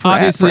for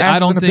obviously, I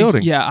don't think,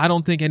 building. Yeah, I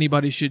don't think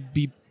anybody should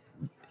be...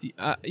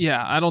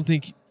 I don't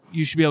think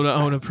you should be able to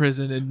own a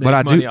prison and make But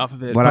I money do, off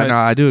of it. But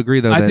I do agree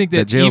though. I that, think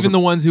that jails even the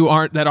ones who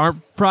aren't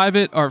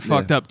private are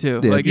fucked up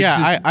too. Yeah. Like, it's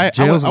just, I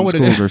jails would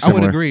and schools are I would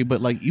similar. agree,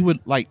 but like you would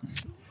like.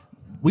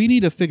 We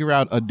need to figure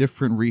out a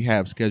different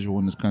rehab schedule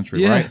in this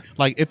country, Yeah. right?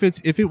 Like if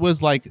it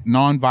was like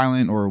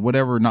non-violent or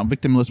whatever, not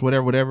victimless,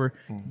 whatever,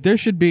 there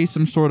should be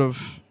some sort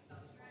of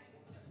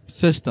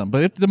system.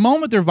 But if the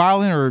moment they're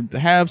violent or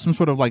have some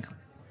sort of like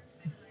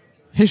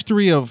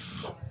history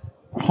of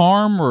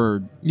harm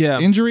or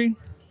injury,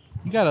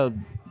 you gotta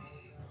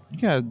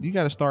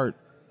start.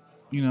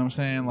 You know what I'm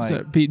saying? Like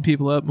start beating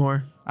people up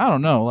more. I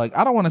don't know. Like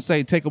I don't want to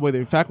say take away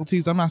their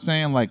faculties. I'm not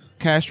saying like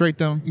castrate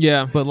them.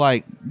 Yeah. But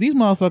like these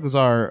motherfuckers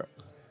are.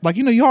 Like,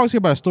 you know, you always hear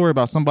about a story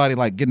about somebody,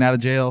 like, getting out of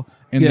jail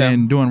and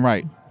then doing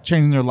right,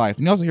 changing their life.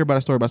 And you also hear about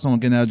a story about someone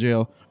getting out of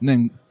jail and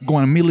then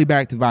going immediately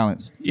back to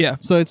violence. Yeah.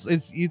 So it's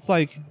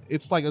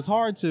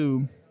hard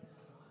to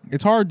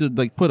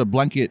like put a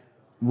blanket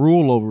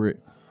rule over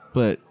it,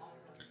 but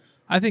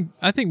I think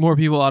more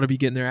people ought to be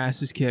getting their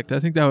asses kicked.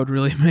 I think that would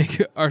really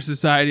make our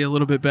society a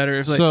little bit better.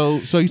 If, like, so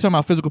you talking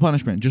about physical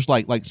punishment, just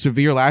like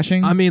severe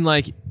lashing? I mean,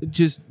 like,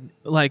 just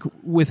like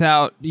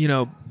without, you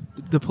know,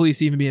 the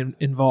police even being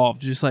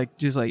involved, just like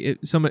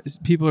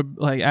if people are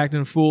like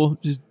acting a fool,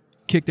 just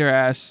kick their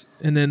ass.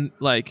 And then,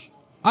 like,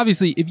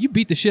 obviously if you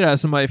beat the shit out of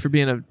somebody for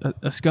being a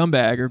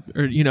scumbag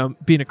or you know,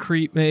 being a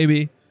creep,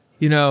 maybe,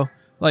 you know,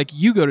 like,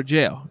 you go to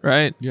jail,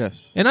 right?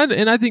 Yes. And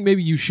I think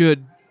maybe you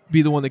should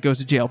be the one that goes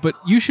to jail, but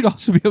you should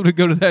also be able to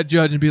go to that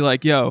judge and be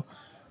like, yo,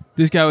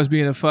 this guy was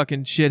being a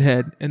fucking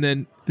shithead. And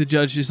then the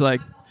judge just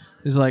like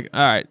is like,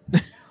 all right,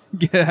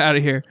 get out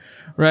of here,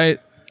 right?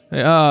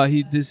 Like,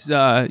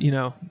 you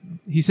know,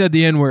 he said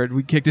the N-word.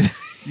 We kicked his.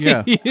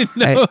 Yeah. You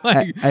know,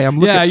 I'm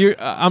looking.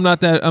 I'm not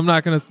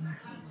gonna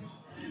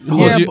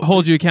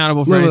hold you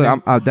accountable for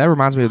anything. That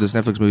reminds me of this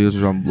Netflix movie, which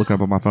I'm looking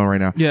up on my phone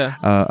right now. Yeah.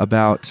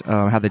 About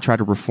how they tried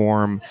to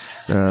reform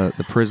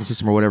the prison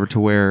system or whatever to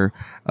where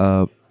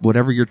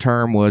whatever your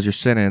term was, your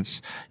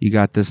sentence, you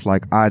got this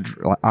like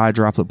eye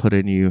droplet put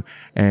in you,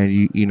 and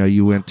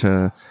you went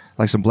to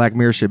like some Black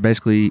Mirror shit.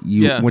 Basically,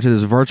 you went to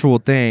this virtual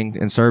thing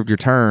and served your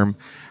term,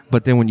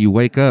 but then when you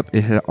wake up,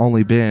 it had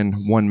only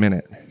been 1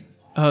 minute.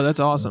 Oh, that's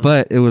awesome.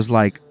 But it was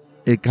like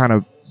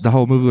the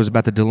whole movie was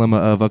about the dilemma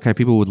of, okay,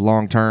 people with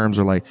long terms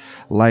or like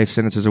life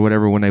sentences or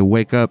whatever, when they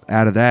wake up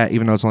out of that,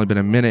 even though it's only been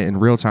a minute in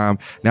real time,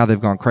 now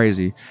they've gone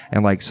crazy.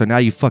 And like, so now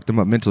you fucked them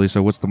up mentally.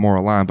 So what's the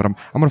moral line? But I'm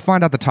going to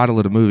find out the title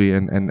of the movie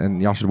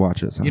and y'all should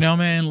watch it. So. You know,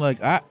 man,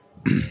 like I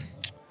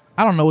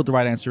don't know what the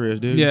right answer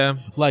is, dude. Yeah.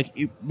 Like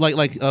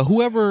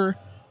whoever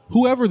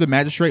the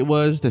magistrate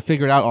was that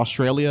figured out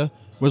Australia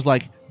was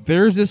like,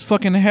 there's this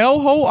fucking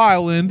hellhole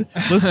island.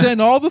 Let's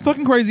send all the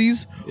fucking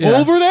crazies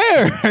over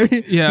there.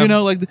 Yeah. You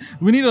know, like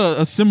we need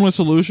a similar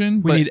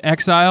solution. We need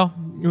exile.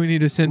 We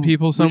need to send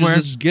people somewhere.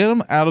 Just get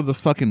them out of the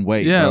fucking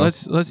way. Yeah, bro.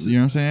 let's. You know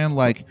what I'm saying?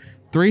 Like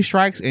 3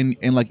 strikes and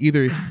like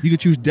either you could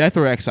choose death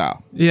or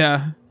exile.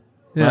 Yeah.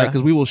 Yeah. Right?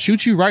 Because we will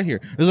shoot you right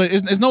here.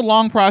 There's no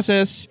long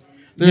process.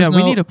 We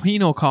need a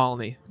penal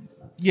colony.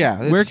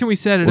 Yeah. Where can we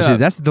set it up? See,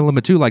 that's the dilemma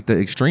too. Like the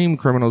extreme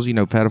criminals, you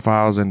know,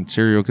 pedophiles and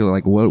serial killers.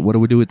 Like, what do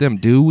we do with them?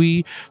 Do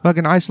we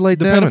fucking isolate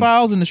the them?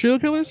 pedophiles and the serial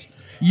killers?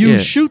 You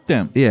shoot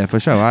them. Yeah, for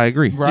sure. I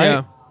agree. Right.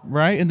 Yeah.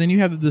 Right. And then you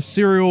have the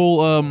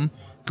serial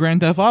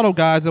Grand Theft Auto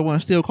guys that want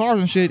to steal cars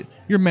and shit.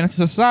 You're a menace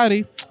to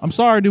society. I'm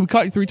sorry, dude. We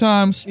caught you 3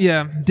 times.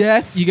 Yeah.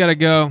 Death. You gotta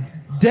go.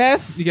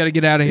 Death. You gotta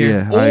get out of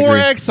here. Yeah, I or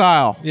agree.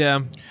 exile.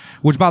 Yeah.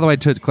 Which, by the way,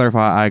 to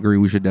clarify, I agree.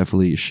 We should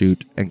definitely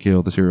shoot and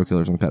kill the serial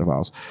killers and the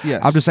pedophiles. Yes.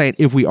 I'm just saying,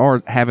 if we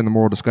are having the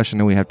moral discussion,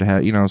 then we have to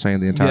have, you know what I'm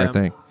saying, the entire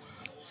thing.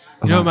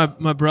 You know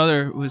what my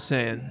brother was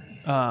saying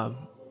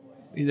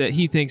that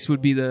he thinks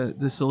would be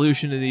the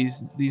solution to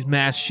these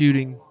mass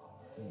shootings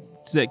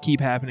that keep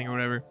happening or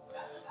whatever.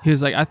 He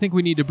was like, I think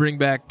we need to bring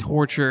back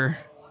torture,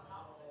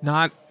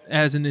 not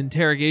as an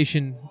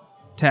interrogation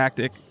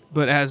tactic,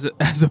 but as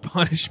a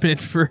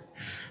punishment for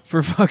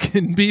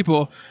fucking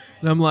people.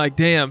 And I'm like,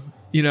 damn,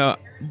 you know,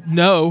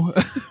 no,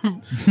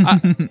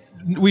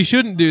 we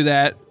shouldn't do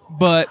that.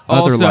 But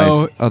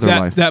also,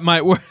 that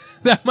might work.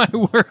 That might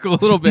work a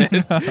little bit,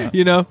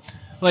 you know.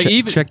 Like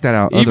check that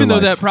out. Even though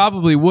that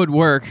probably would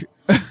work,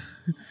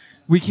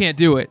 we can't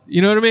do it.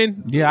 You know what I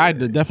mean? Yeah, I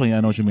definitely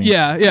know what you mean.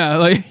 Yeah, yeah.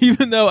 Like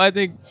even though I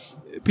think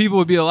people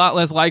would be a lot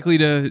less likely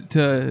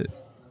to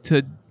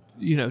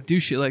you know do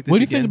shit like this. What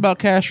do you think about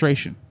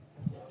castration?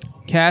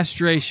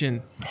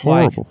 Castration.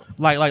 Horrible.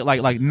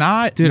 Like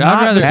not. Dude, not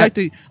I'd rather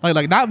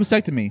like not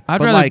vasectomy. I'd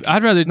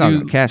but rather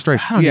do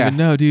castration. I don't even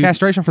know, dude.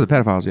 Castration for the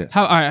pedophiles. Yeah.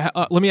 All right,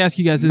 let me ask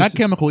you guys this. Not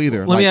chemical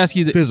either. Let me ask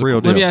you this.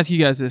 Physical. Let me ask you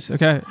guys this.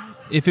 Okay,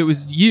 if it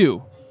was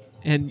you,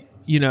 and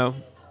you know,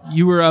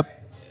 you were up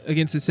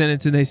against a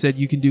sentence, and they said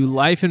you can do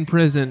life in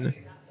prison,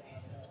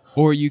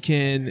 or you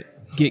can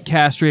get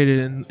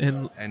castrated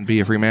and be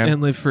a free man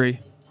and live free.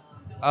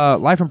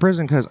 Life in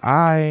prison, because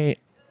I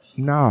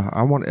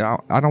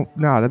don't.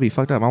 That'd be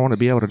fucked up. I want to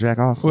be able to jack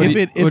off. What do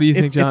you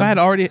think, John? I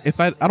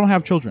don't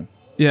have children.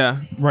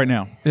 Yeah. Right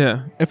now.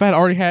 Yeah. If I had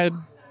already had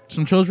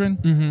some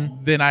children,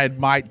 then I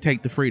might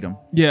take the freedom.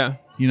 Yeah.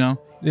 You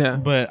know. Yeah.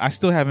 But I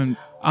still haven't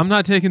I'm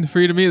not taking the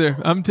freedom either.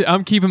 I'm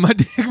keeping my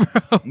dick,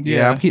 bro.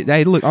 Yeah.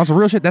 Hey, look, on some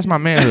real shit, that's my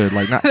manhood.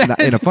 Like, not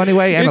in a funny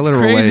way and a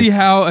literal way. It's crazy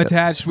how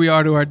attached we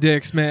are to our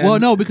dicks, man. Well,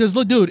 no, because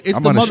look, dude, it's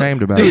I'm the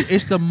unashamed about it.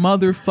 It's the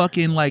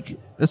motherfucking like.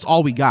 That's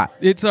all we got.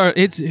 It's It's all at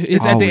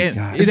the we end.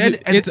 got.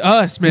 It's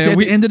us, man. It's at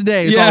the end of the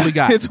day, it's all we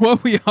got. It's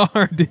what we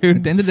are, dude.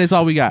 At the end of the day, it's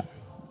all we got.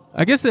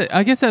 I guess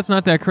that's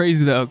not that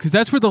crazy though, because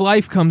that's where the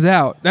life comes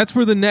out. That's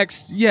where the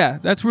next. Yeah,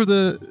 that's where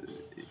the.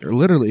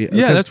 Literally.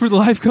 Yeah, that's where the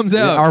life comes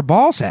out. Our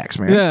ball sacks,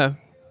 man. Yeah.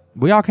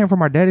 We all came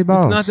from our daddy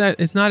balls.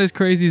 It's not as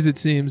crazy as it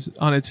seems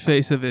on its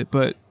face of it,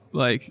 but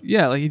like,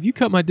 yeah, like if you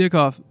cut my dick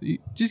off,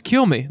 just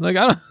kill me. Like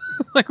I don't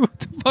like what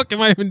the fuck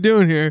am I even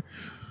doing here?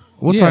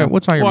 What's on your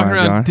Walking mind,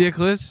 around John?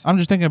 dickless. I'm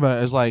just thinking about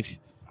it as like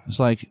it's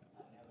like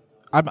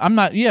I'm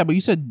not. Yeah, but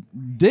you said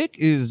dick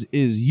is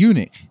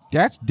eunuch.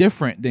 That's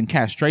different than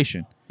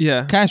castration.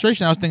 Yeah.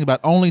 Castration, I was thinking about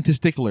only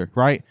testicular,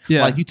 right?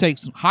 Yeah. Like you take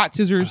some hot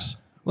scissors,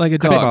 Like a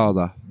Cut the dog. balls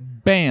off.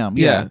 bam,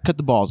 yeah, cut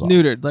the balls off.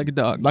 Neutered like a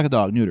dog. Like a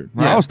dog, neutered.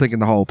 Right. Right. I was thinking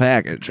the whole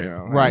package. You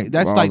know, Right.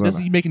 That's balls like on that's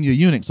it. you making you a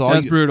eunuch. So all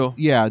That's you- brutal.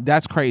 Yeah,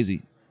 that's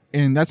crazy.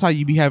 And that's how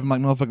you be having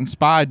like motherfucking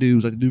spy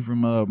dudes like the dude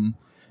from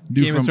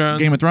Game of Thrones?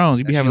 Game of Thrones.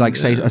 You be You having like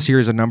say a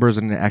series of numbers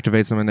and it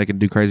activates them and they can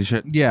do crazy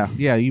shit. yeah,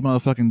 you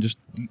motherfucking just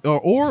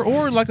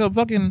or like a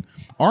fucking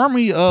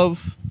army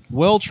of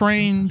well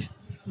trained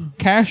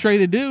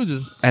castrated dudes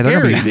is And they're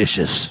scary. gonna be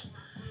vicious.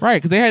 Right,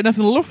 because they had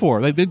nothing to live for.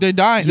 Like they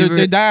die, You ever-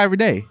 they die every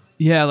day.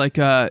 Yeah, like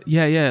like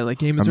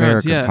Game of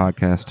America's Thrones. Yeah.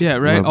 podcast. Yeah,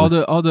 right.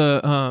 Lovely.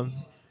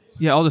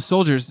 All the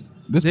soldiers.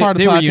 This they, part of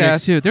the they were podcast-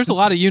 eunuchs too. There's a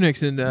lot of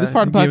eunuchs in This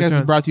part of the Game podcast is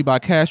Thrones. brought to you by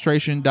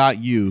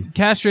castration.u.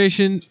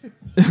 Castration.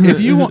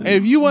 If you want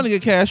to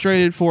get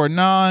castrated for a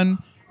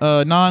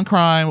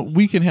non-crime,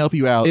 we can help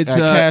you out it's at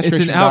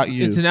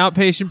castration.u. it's an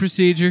outpatient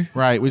procedure.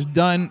 Right, it's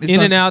done. It's In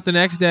done, and out the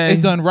next day.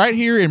 It's done right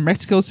here in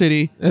Mexico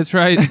City. That's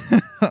right.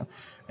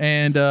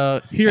 And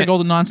here at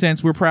Golden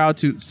Nonsense, we're proud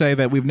to say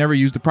that we've never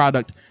used the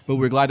product, but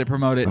we're glad to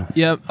promote it.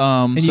 Yep.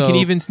 And you can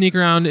even sneak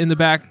around in the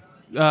back,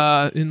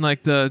 in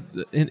like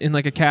in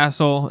like a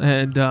castle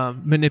and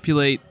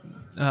manipulate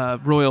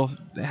royal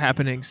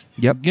happenings.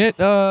 Yep. get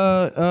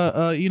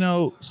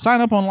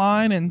sign up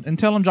online and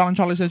tell them John and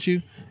Charlie sent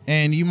you,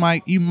 and you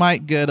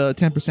might get a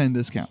 10%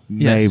 discount,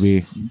 Yes.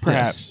 Maybe.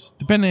 perhaps,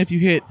 depending if you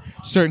hit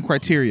certain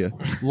criteria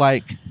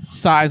like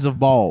size of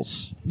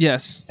balls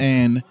Yes.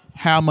 and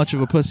how much of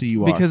a pussy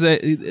you are. Because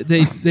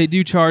they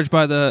do charge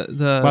by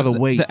the By the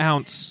weight. the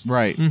ounce.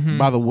 Right, Mhm.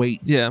 by the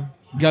weight. Yeah.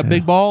 You got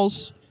big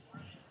balls,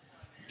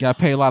 got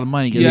to pay a lot of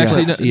money. Get You the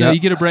actually clips. no, you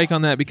get a break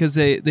on that because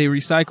they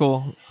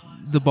recycle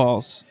the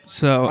balls.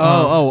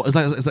 So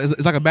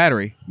It's like a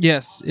battery.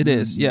 yes, it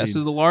is. Yeah. indeed.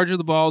 So the larger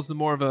the balls, the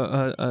more of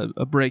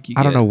a break you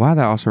get. I don't know why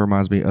that also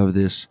reminds me of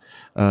this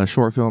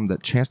short film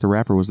that Chance the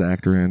Rapper was the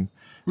actor in.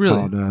 Really?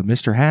 Called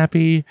Mr.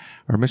 Happy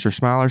or Mr.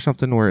 Smile or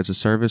something, where it's a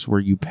service where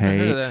you heard of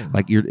pay, that.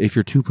 like if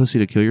you're too pussy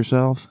to kill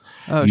yourself,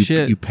 Oh, you,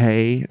 shit. you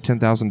pay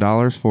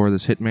 $10,000 for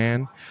this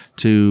hitman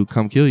to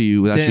come kill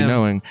you without you Damn.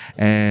 knowing,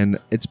 and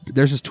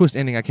there's this twist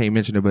ending I can't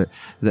mention it, but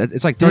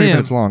it's like 30 Damn.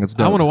 minutes long. It's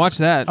dope. I want to watch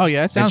that. Oh yeah,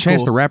 it And sounds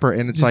Chance cool. the Rapper,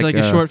 and it's Just like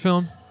a short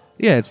film.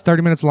 Yeah, it's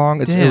 30 minutes long.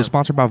 It Damn. was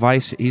sponsored by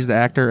Vice. He's the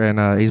actor,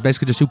 and he's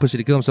basically just too pussy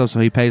to kill himself, so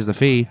he pays the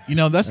fee. You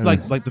know, that's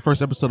like the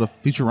first episode of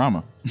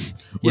Futurama.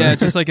 Yeah,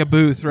 just like a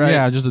booth, right?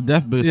 Yeah, just a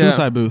death booth, Yeah.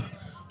 suicide booth.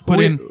 Put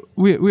we, in.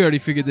 we already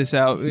figured this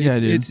out. It's, Yeah,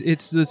 dude.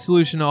 it's the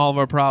solution to all of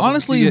our problems.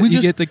 Honestly, you we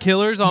get just- the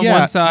killers on yeah,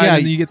 one side, yeah.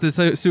 and then you get the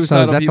suicidal So is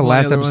that the people on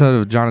last other episode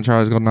one. of John and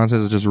Charlie's Golden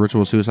Nonsense? Is just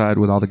ritual suicide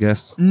with all the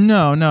guests?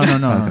 No, not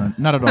at all, not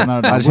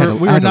at I all. just had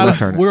to- I had to left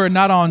turn it. We're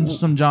not on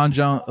some John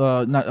Jones.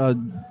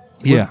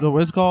 Yeah.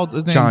 what's it called?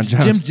 His name? John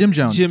Jones. Jim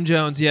Jones. Jim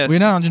Jones, yes. We're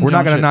not on Jim We're Jones.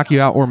 not going to shit. knock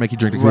you out or make you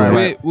drink tequila.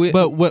 Right. We-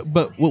 But what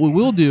we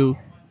will do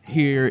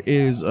here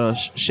is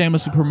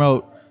shamelessly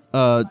promote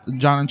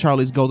John and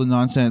Charlie's Golden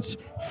Nonsense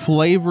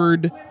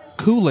flavored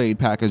Kool-Aid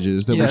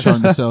packages that we're Yes.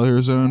 starting to sell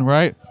here soon,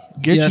 right?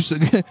 Get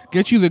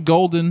Yes. you the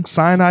golden.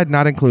 Cyanide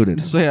not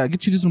included. So yeah,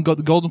 get you some the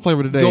golden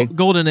flavor today.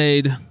 Golden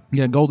Aid.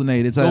 Yeah,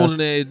 Goldenade. It's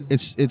Golden Aid.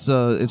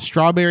 It's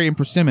strawberry and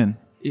persimmon.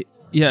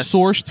 Yes.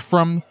 Sourced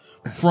from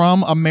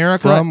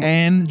America From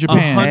and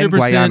Japan. 100%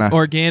 Guyana.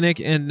 organic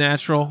and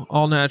natural,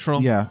 all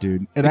natural. Yeah,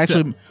 dude. It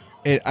Except-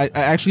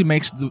 actually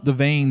makes the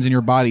veins in your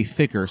body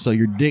thicker, so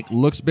your dick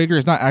looks bigger.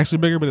 It's not actually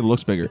bigger, but it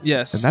looks bigger.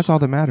 Yes. And that's all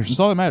that matters. That's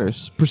all that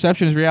matters.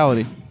 Perception is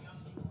reality.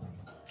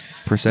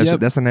 Perception. Yep.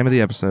 That's the name of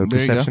the episode. There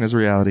you Perception go. is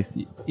reality.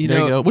 You There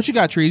know, you go. What you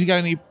got, Trees? You got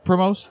any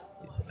promos?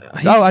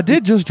 Oh, I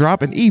did just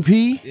drop an EP.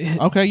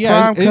 Okay,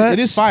 yeah, Prime it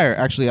is Cuts. fire.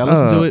 Actually, I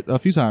listened to it a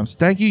few times.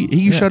 Thank you.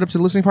 You showed up to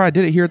the listening party. I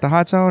did it here at the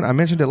Hot Zone. I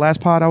mentioned it last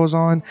pod I was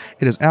on.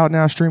 It is out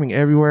now, streaming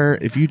everywhere.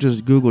 If you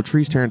just Google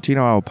Trees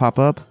Tarantino, I will pop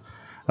up.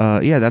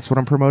 Yeah, that's what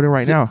I'm promoting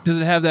right now. Does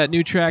it have that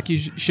new track you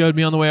showed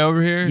me on the way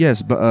over here?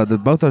 Yes, but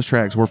both those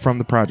tracks were from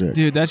the project.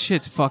 Dude, that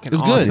shit's fucking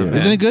It's awesome, good, man.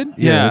 isn't it good?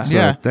 Yeah. it's,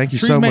 Yeah. thank you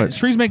Trees so make, much.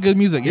 Trees make good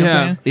music. You know what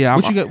I'm saying? Yeah,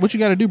 What you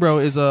got to do, bro,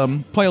 is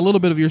play a little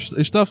bit of your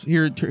stuff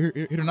here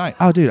tonight.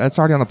 Oh, dude, it's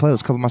already on the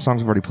playlist. A couple of my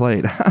songs have already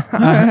played.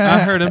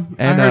 I heard him.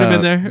 And, I heard him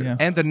in there. Yeah.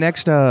 And the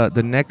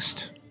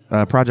next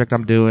project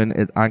I'm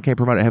doing, I can't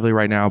promote it heavily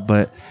right now,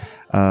 but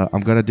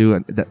I'm gonna do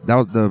it. That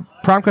was the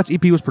Prime Cuts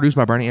EP was produced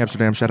by Bernie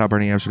Amsterdam. Shout out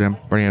Bernie Amsterdam.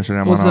 Bernie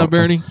Amsterdam. What's up,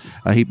 Bernie?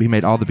 He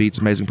made all the beats.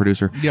 Amazing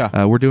producer.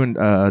 Yeah. We're doing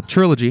a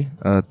trilogy,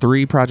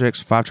 3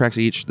 projects, 5 tracks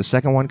each. The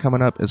second one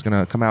coming up is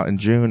gonna come out in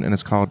June, and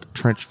it's called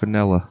Trench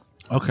Vanilla.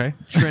 Okay.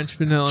 Trench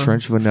Vanilla.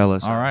 Trench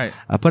Vanilla. So All right.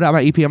 I put out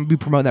my EP. I'm gonna be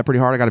promoting that pretty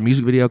hard. I got a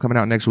music video coming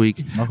out next week.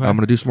 Okay. I'm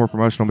gonna do some more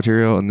promotional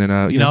material, and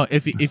then you know,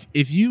 if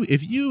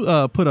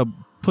you put a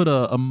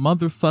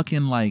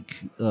motherfucking like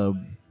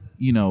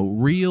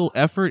real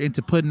effort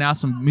into putting out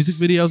some music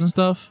videos and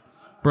stuff,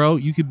 bro,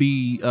 you could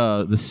be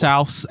the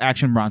South's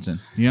Action Bronson.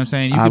 You know what I'm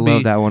saying? I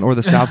love that one. Or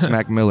the South's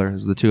Mac Miller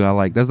is the 2 I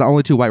like. That's the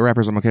only 2 white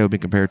rappers I'm okay with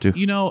being compared to.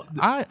 You know,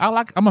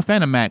 I'm a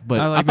fan of Mac, but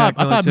I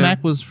thought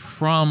Mac was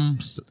from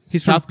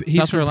South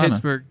Carolina.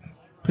 Pittsburgh.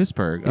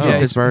 Pittsburgh. He's Oh. from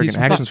Pittsburgh, he's and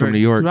from Action's from Pittsburgh. New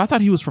York. Dude, I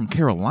thought he was from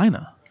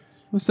Carolina.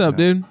 What's up,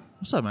 dude?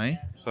 What's up, man?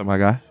 What's up, my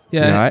guy?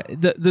 Yeah, You all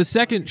right? the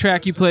second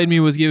track you played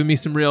me was giving me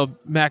some real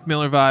Mac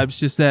Miller vibes.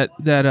 Just that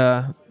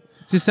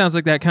just sounds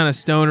like that kind of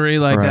stonery,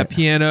 like Right. that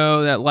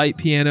piano, that light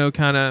piano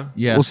kind of.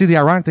 Yeah. Well, see, the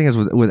ironic thing is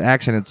with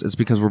Action, it's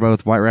because we're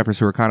both white rappers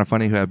who are kind of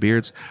funny who have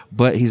beards,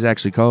 but he's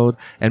actually cold.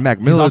 And Mac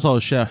He's Miller, also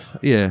a chef.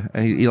 yeah,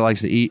 and he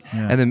likes to eat.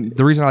 Yeah. And then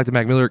the reason I like the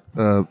Mac Miller,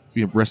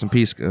 rest in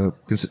peace,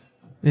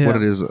 what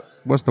it is,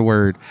 what's the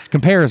word?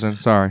 Comparison.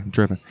 Sorry, I'm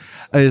tripping.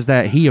 Is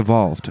that he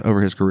evolved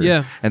over his career.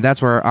 Yeah. And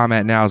that's where I'm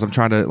at now. Is I'm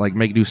trying to like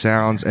make new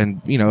sounds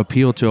and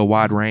appeal to a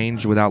wide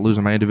range without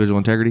losing my individual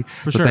integrity.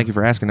 For so sure. Thank you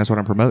for asking. That's what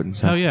I'm promoting.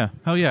 So. Hell yeah.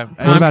 What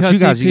Prime about you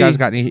Cuts guys? EP.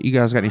 You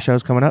guys got any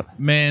shows coming up?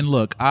 Man,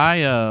 look,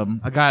 I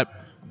got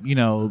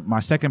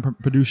my second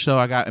produced show.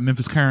 I got a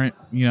Memphis Current.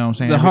 You know what I'm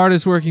saying? The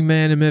hardest working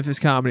man in Memphis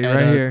comedy, And,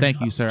 right here. Thank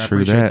you, sir. I True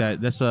appreciate that.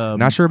 that. That's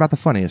Not sure about the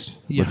funniest.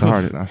 yeah. But the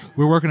hardest.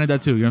 We're working at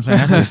that too. You know what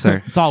I'm saying? Yes,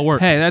 sir. It's all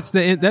work. Hey, that's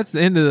the end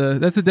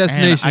of that's the And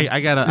destination.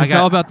 It's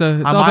all about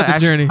the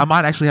journey. I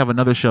might actually have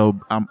another show.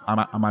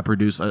 I might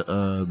produce. To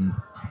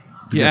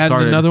You get adding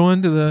started. another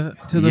one to the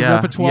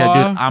repertoire.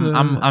 Yeah, dude.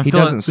 I'm He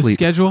filling, doesn't sleep.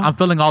 schedule. I'm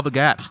filling all the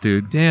gaps,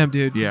 dude. Damn,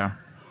 dude. Yeah.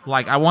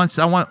 Like I want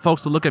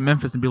folks to look at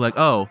Memphis and be like,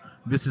 oh,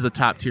 this is a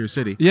top tier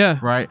city. Yeah.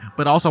 Right.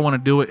 But also I want to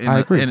do it in I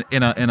a, agree.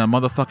 in a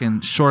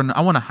motherfucking shorten.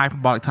 I want a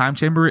hyperbolic time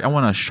chamber. I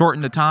want to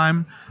shorten the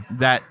time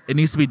that it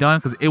needs to be done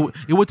because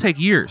it would take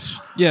years.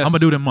 Yes. I'm gonna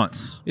do it in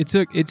months. It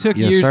took Yes,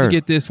 years sir. to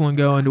get this one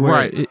going to where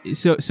Right.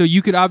 so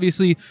you could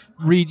obviously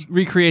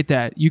recreate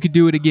that. You could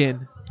do it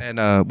again. And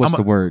what's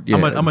the word? Yeah.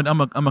 I'm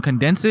gonna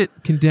condense it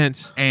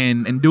Condense.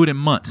 and do it in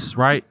months,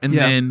 right? And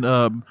Yeah.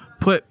 then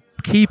put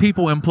key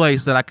people in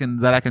place that I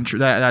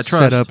trust.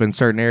 set up in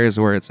certain areas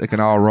where it can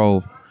all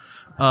roll.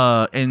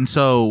 And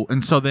so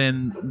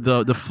then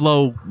the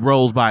flow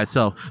rolls by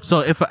itself. So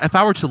if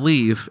I were to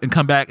leave and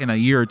come back in a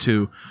year or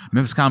two,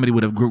 Memphis comedy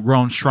would have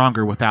grown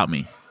stronger without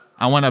me.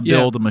 I want to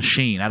build a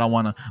machine. I don't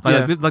want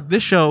to like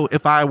this show.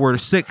 If I were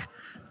sick,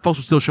 folks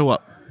would still show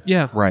up.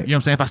 Yeah. Right. You know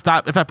what I'm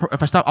saying?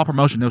 If I stop all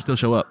promotion, they'll still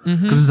show up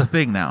because it's a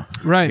thing now.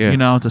 Right. Yeah. You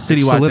know, it's a citywide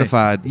It's thing.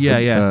 solidified.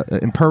 Yeah.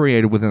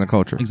 Impermeated within the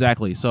culture.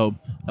 Exactly. So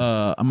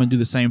I'm gonna do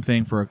the same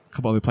thing for a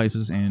couple other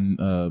places, and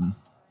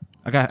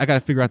I got to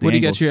figure out the What do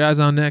you angles. got your eyes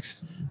on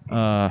next?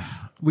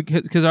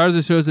 Because ours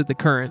are shows at the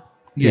Current.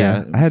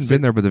 Yeah, I hadn't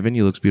been there, but the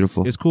venue looks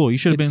beautiful. It's cool. You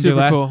should have It's been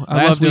there. super cool. I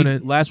last love doing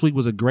week, it. Last week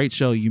was a great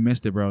show. You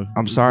missed it, bro.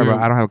 I'm sorry, We but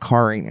were- I don't have a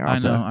car right now. I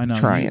so know. I know.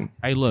 Trying.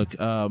 Hey, look.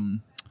 But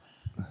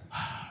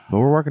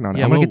we're working on it.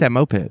 Yeah, I'm going to we'll- get that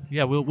moped.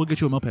 Yeah, we'll get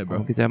you a moped, bro.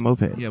 I'll get that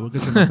moped. Yeah, we'll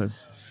get you a moped.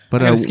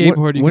 But I got a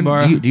skateboard you can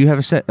borrow. Do you have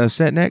a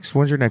set next?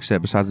 When's your next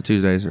set besides the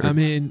Tuesdays? Or? I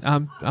mean,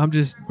 I'm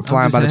just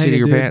Flying I'm by the just seat of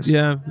your hanging, dude. pants?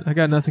 Yeah, I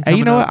got nothing. Hey,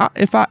 you coming know up.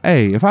 what?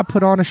 If I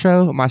put on a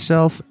show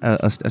myself,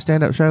 a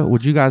stand-up show,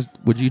 would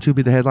you two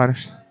be the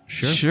headliners?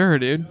 Sure,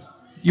 dude.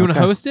 You want to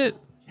Okay. host it?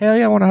 Hell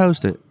yeah, I want to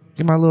host it.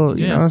 Get my little,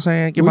 you Yeah. know what I'm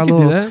saying? Get We my can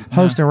do little that.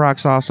 hosting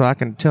rocks off so I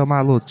can tell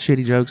my little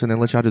shitty jokes and then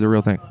let y'all do the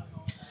real thing.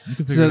 You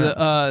can figure So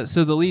it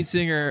out. the lead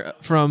singer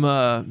from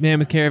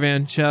Mammoth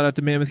Caravan, shout out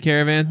to Mammoth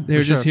Caravan. They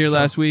were just here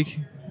last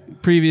week.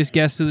 Previous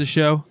guest of the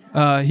show.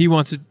 He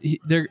wants to.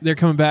 They're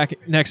coming back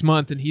next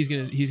month, and he's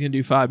gonna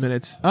do 5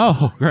 minutes.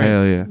 Oh, great.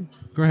 Hell yeah.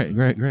 Great.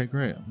 Good to hear it.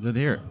 Good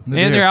to And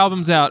hear their it.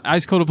 album's out.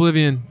 Ice Cold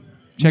Oblivion.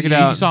 Check it You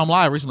out. saw him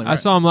live recently, right? I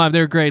saw them live.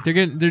 They're great. They're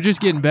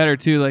just getting better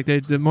too. Like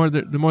the more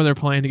they're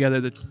playing together,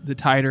 the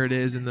tighter it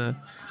is, and the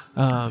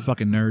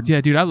Fucking nerd.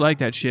 yeah, dude, I like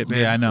that shit, man.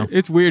 Yeah, I know.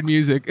 It's weird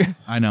music.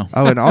 I know.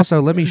 Oh, and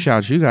also let me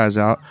shout you guys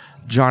out.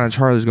 John and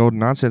Charlie's Golden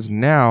Nonsense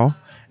now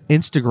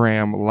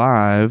Instagram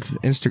live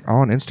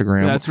on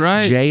Instagram. That's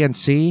right.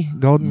 J&C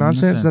Golden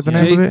Nonsense. Is that the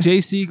yeah. name of it?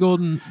 JC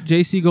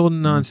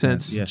Golden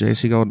Nonsense. Yes.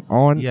 JC Golden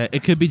on. Yeah,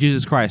 it could be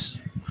Jesus Christ,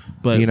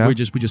 but You know? we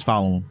just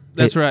follow him.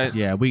 That's right.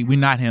 Yeah, we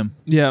not him.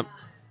 Yeah.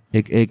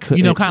 It could.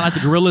 You know, kind of like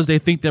the gorillas. They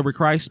think that we're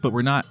Christ, but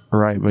we're not.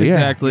 right, but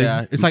Exactly.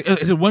 Yeah, it's like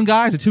is it one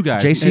guy? Is it two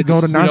guys? JC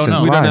Golden we don't Nonsense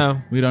know. We don't live.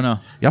 know. We don't know.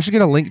 Y'all should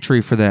get a link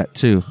tree for that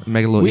too.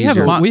 Make it a little We have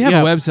easier. a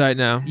Yeah. website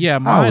now. Yeah, Oh,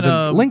 mine.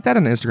 then link that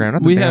on Instagram.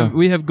 Not the We damn-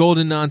 have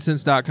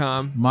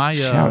goldennonsense.com. my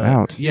Shout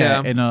out.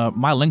 Yeah, Yeah. and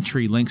my link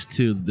tree links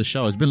to the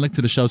show. It's been linked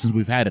to the show since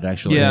we've had it.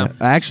 Actually. Yeah.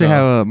 I actually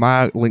So- have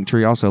my link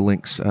tree also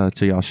links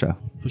to y'all's show.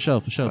 For sure.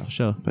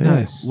 But yeah.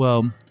 Nice.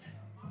 Well,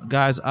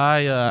 guys, we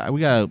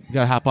gotta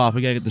hop off.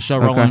 We gotta get the show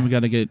rolling. We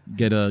gotta get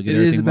everything It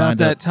is about lined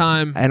that up.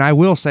 time. And I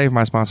will save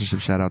my sponsorship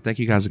shout out. Thank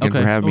you guys again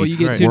for having Well, me. you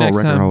get Great. two World next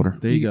record time. holder.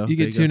 There you go. You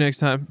There get you two go. next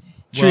time.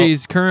 Well-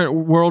 Trees, current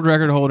world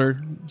record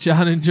holder,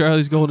 John and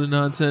Charlie's Golden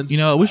Nonsense. You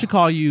know, we should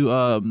call you.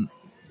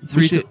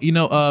 We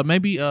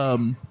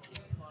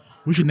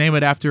should name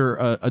it after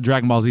a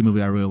Dragon Ball Z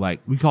movie I really like.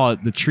 We call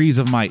it the Trees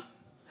of Might.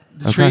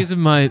 The Trees of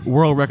Might.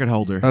 World record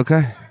holder.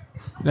 Okay.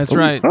 That's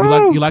right.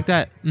 You like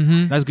that?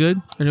 Mm-hmm. That's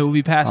good. And it will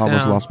be passed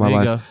Almost down. lost my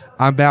There you life. go.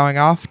 I'm bowing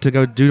off to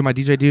go do my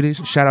DJ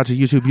duties. Shout out to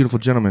you two beautiful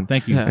gentlemen.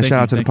 Thank you. Yeah. And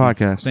shout out to the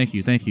podcast. Thank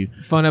you.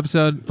 Fun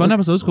episode. Fun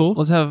episode's cool.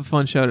 Let's have a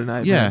fun show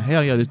tonight. Yeah, man.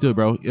 hell yeah, let's do it,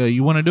 bro.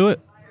 You want to do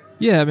it?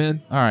 Yeah,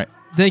 man. All right.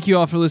 Thank you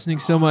all for listening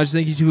so much.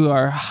 Thank you to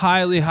our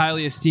highly,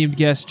 highly esteemed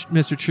guest,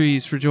 Mr.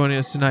 Trees, for joining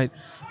us tonight.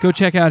 Go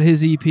check out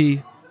his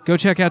EP. Go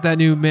check out that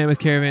new Mammoth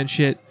Caravan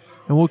shit.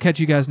 And we'll catch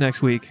you guys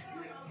next week.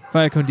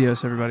 Vaya con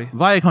Dios, everybody.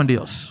 Vaya con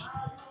Dios.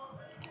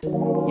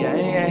 Yeah, yeah,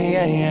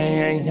 yeah, yeah,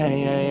 yeah, yeah,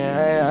 yeah,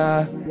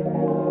 yeah.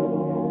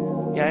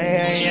 Yeah,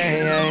 yeah, yeah,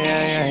 yeah, yeah,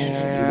 yeah,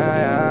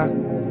 yeah, yeah.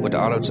 With the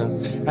auto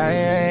tune. Yeah,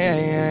 yeah, yeah,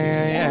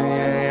 yeah, yeah,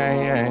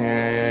 yeah,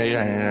 yeah, yeah,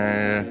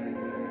 yeah,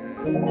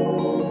 yeah.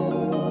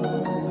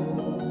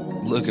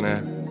 Looking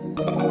at.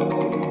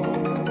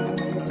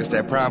 It's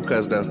that prom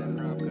cuz though.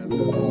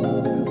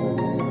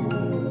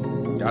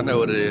 Y'all know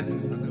what it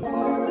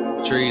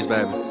is. Trees,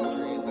 baby.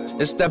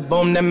 It's that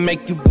boom that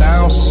make you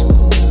bounce.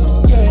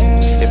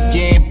 If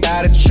you ain't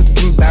bout it, you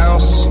can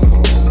bounce.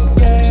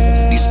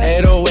 These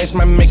 808s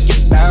might make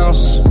you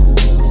bounce.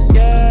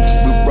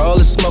 We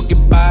rollin', smoke it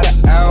by the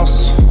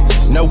ounce.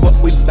 Know what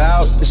we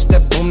bout? It's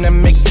that boom that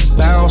make you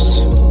bounce.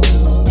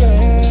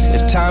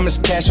 If time is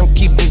cash, I'm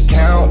keeping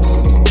count.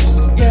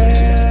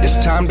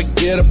 It's time to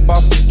get up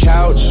off the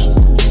couch.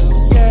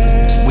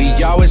 We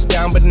always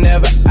down but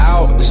never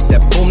out. It's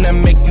that boom that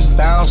make you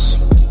bounce.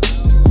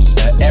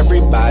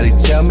 Everybody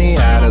tell me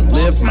how to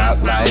live my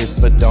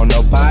life, but don't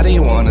nobody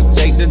wanna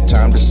take the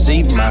time to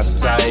see my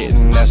sight,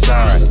 and that's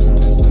alright.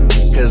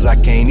 Cause I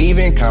can't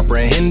even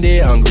comprehend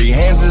it. Hungry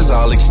hands is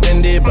all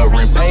extended, but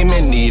rent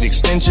payment need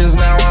extensions.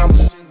 Now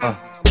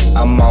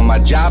I'm on my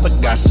job but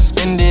got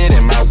suspended,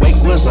 and my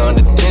wake was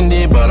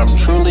unattended, but I'm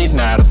truly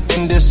not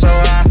offended, so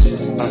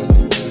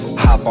I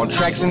hop on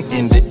tracks and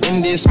end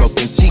it,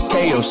 smoking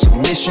TKO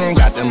submission,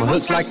 got them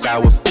hooks like I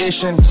was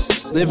fishing.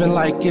 Living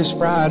like it's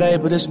Friday,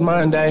 but it's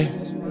Monday.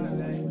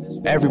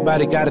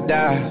 Everybody gotta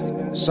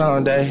die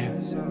Sunday.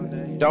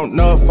 Don't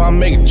know if I'm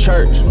making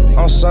church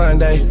on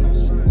Sunday,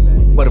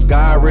 but if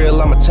God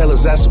real, I'ma tell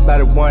his ass about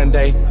it one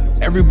day.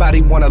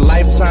 Everybody want a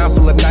lifetime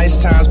full of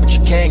nice times, but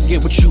you can't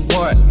get what you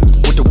want.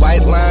 With the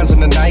white lines in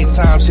the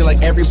nighttime, feel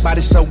like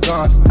everybody's so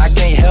gone. I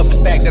can't help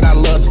the fact that I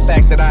love the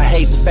fact that I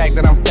hate the fact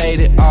that I'm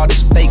faded. All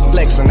this fake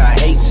flexing, I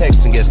hate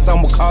texting. Guess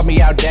someone called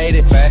me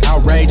outdated,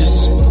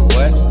 outrageous.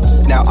 What?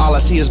 Now all I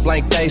see is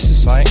blank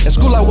faces. In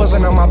school I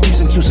wasn't on my P's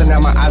and Q's, so now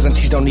my eyes and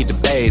T's don't need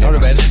debating.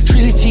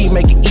 Treasy T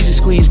make it easy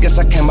squeeze, guess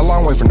I came a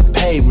long way from the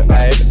pavement.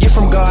 Gift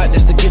from God,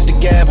 it's the gift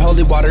of gab,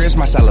 holy water is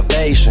my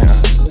salivation.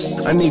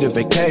 I need a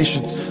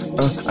vacation,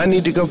 I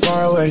need to go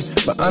far away,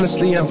 but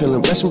honestly I'm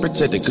feeling blessed and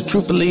protected, cause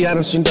truthfully I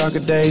done seen darker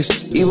days.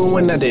 Even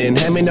when I didn't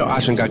have me no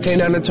option, God came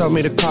down and told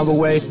me to carve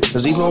away.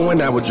 Cause even when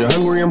I was just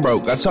hungry and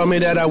broke, God told me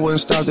that I wouldn't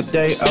starve the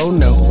day. Oh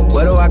no,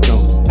 where do I go?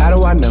 How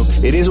do I know?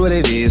 It is what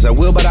it is, I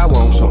will but I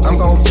won't, so I'm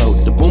gon'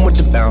 float. The boom with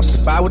the bounce,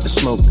 the fire with the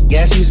smoke, the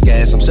gas is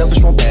gas, I'm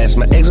selfish, won't pass.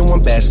 My eggs in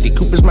one basket,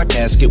 Coop is my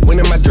casket. When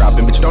am I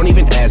dropping? Bitch, don't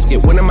even ask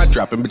it. When am I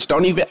dropping? Bitch,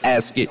 don't even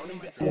ask it.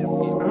 I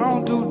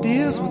don't do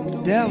deals with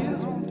the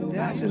devil,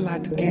 I just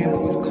like to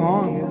gamble with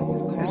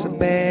karma. That's a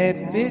bad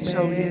bitch,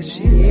 oh yes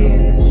she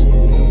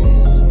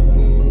is.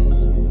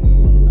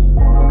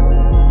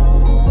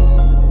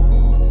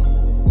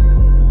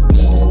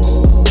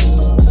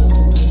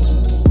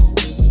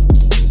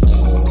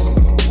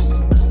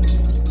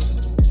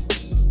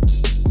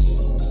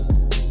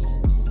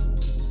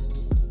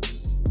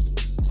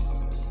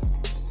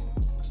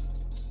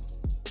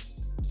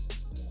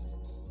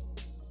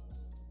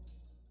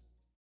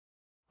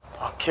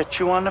 I'll catch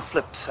you on the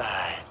flip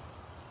side.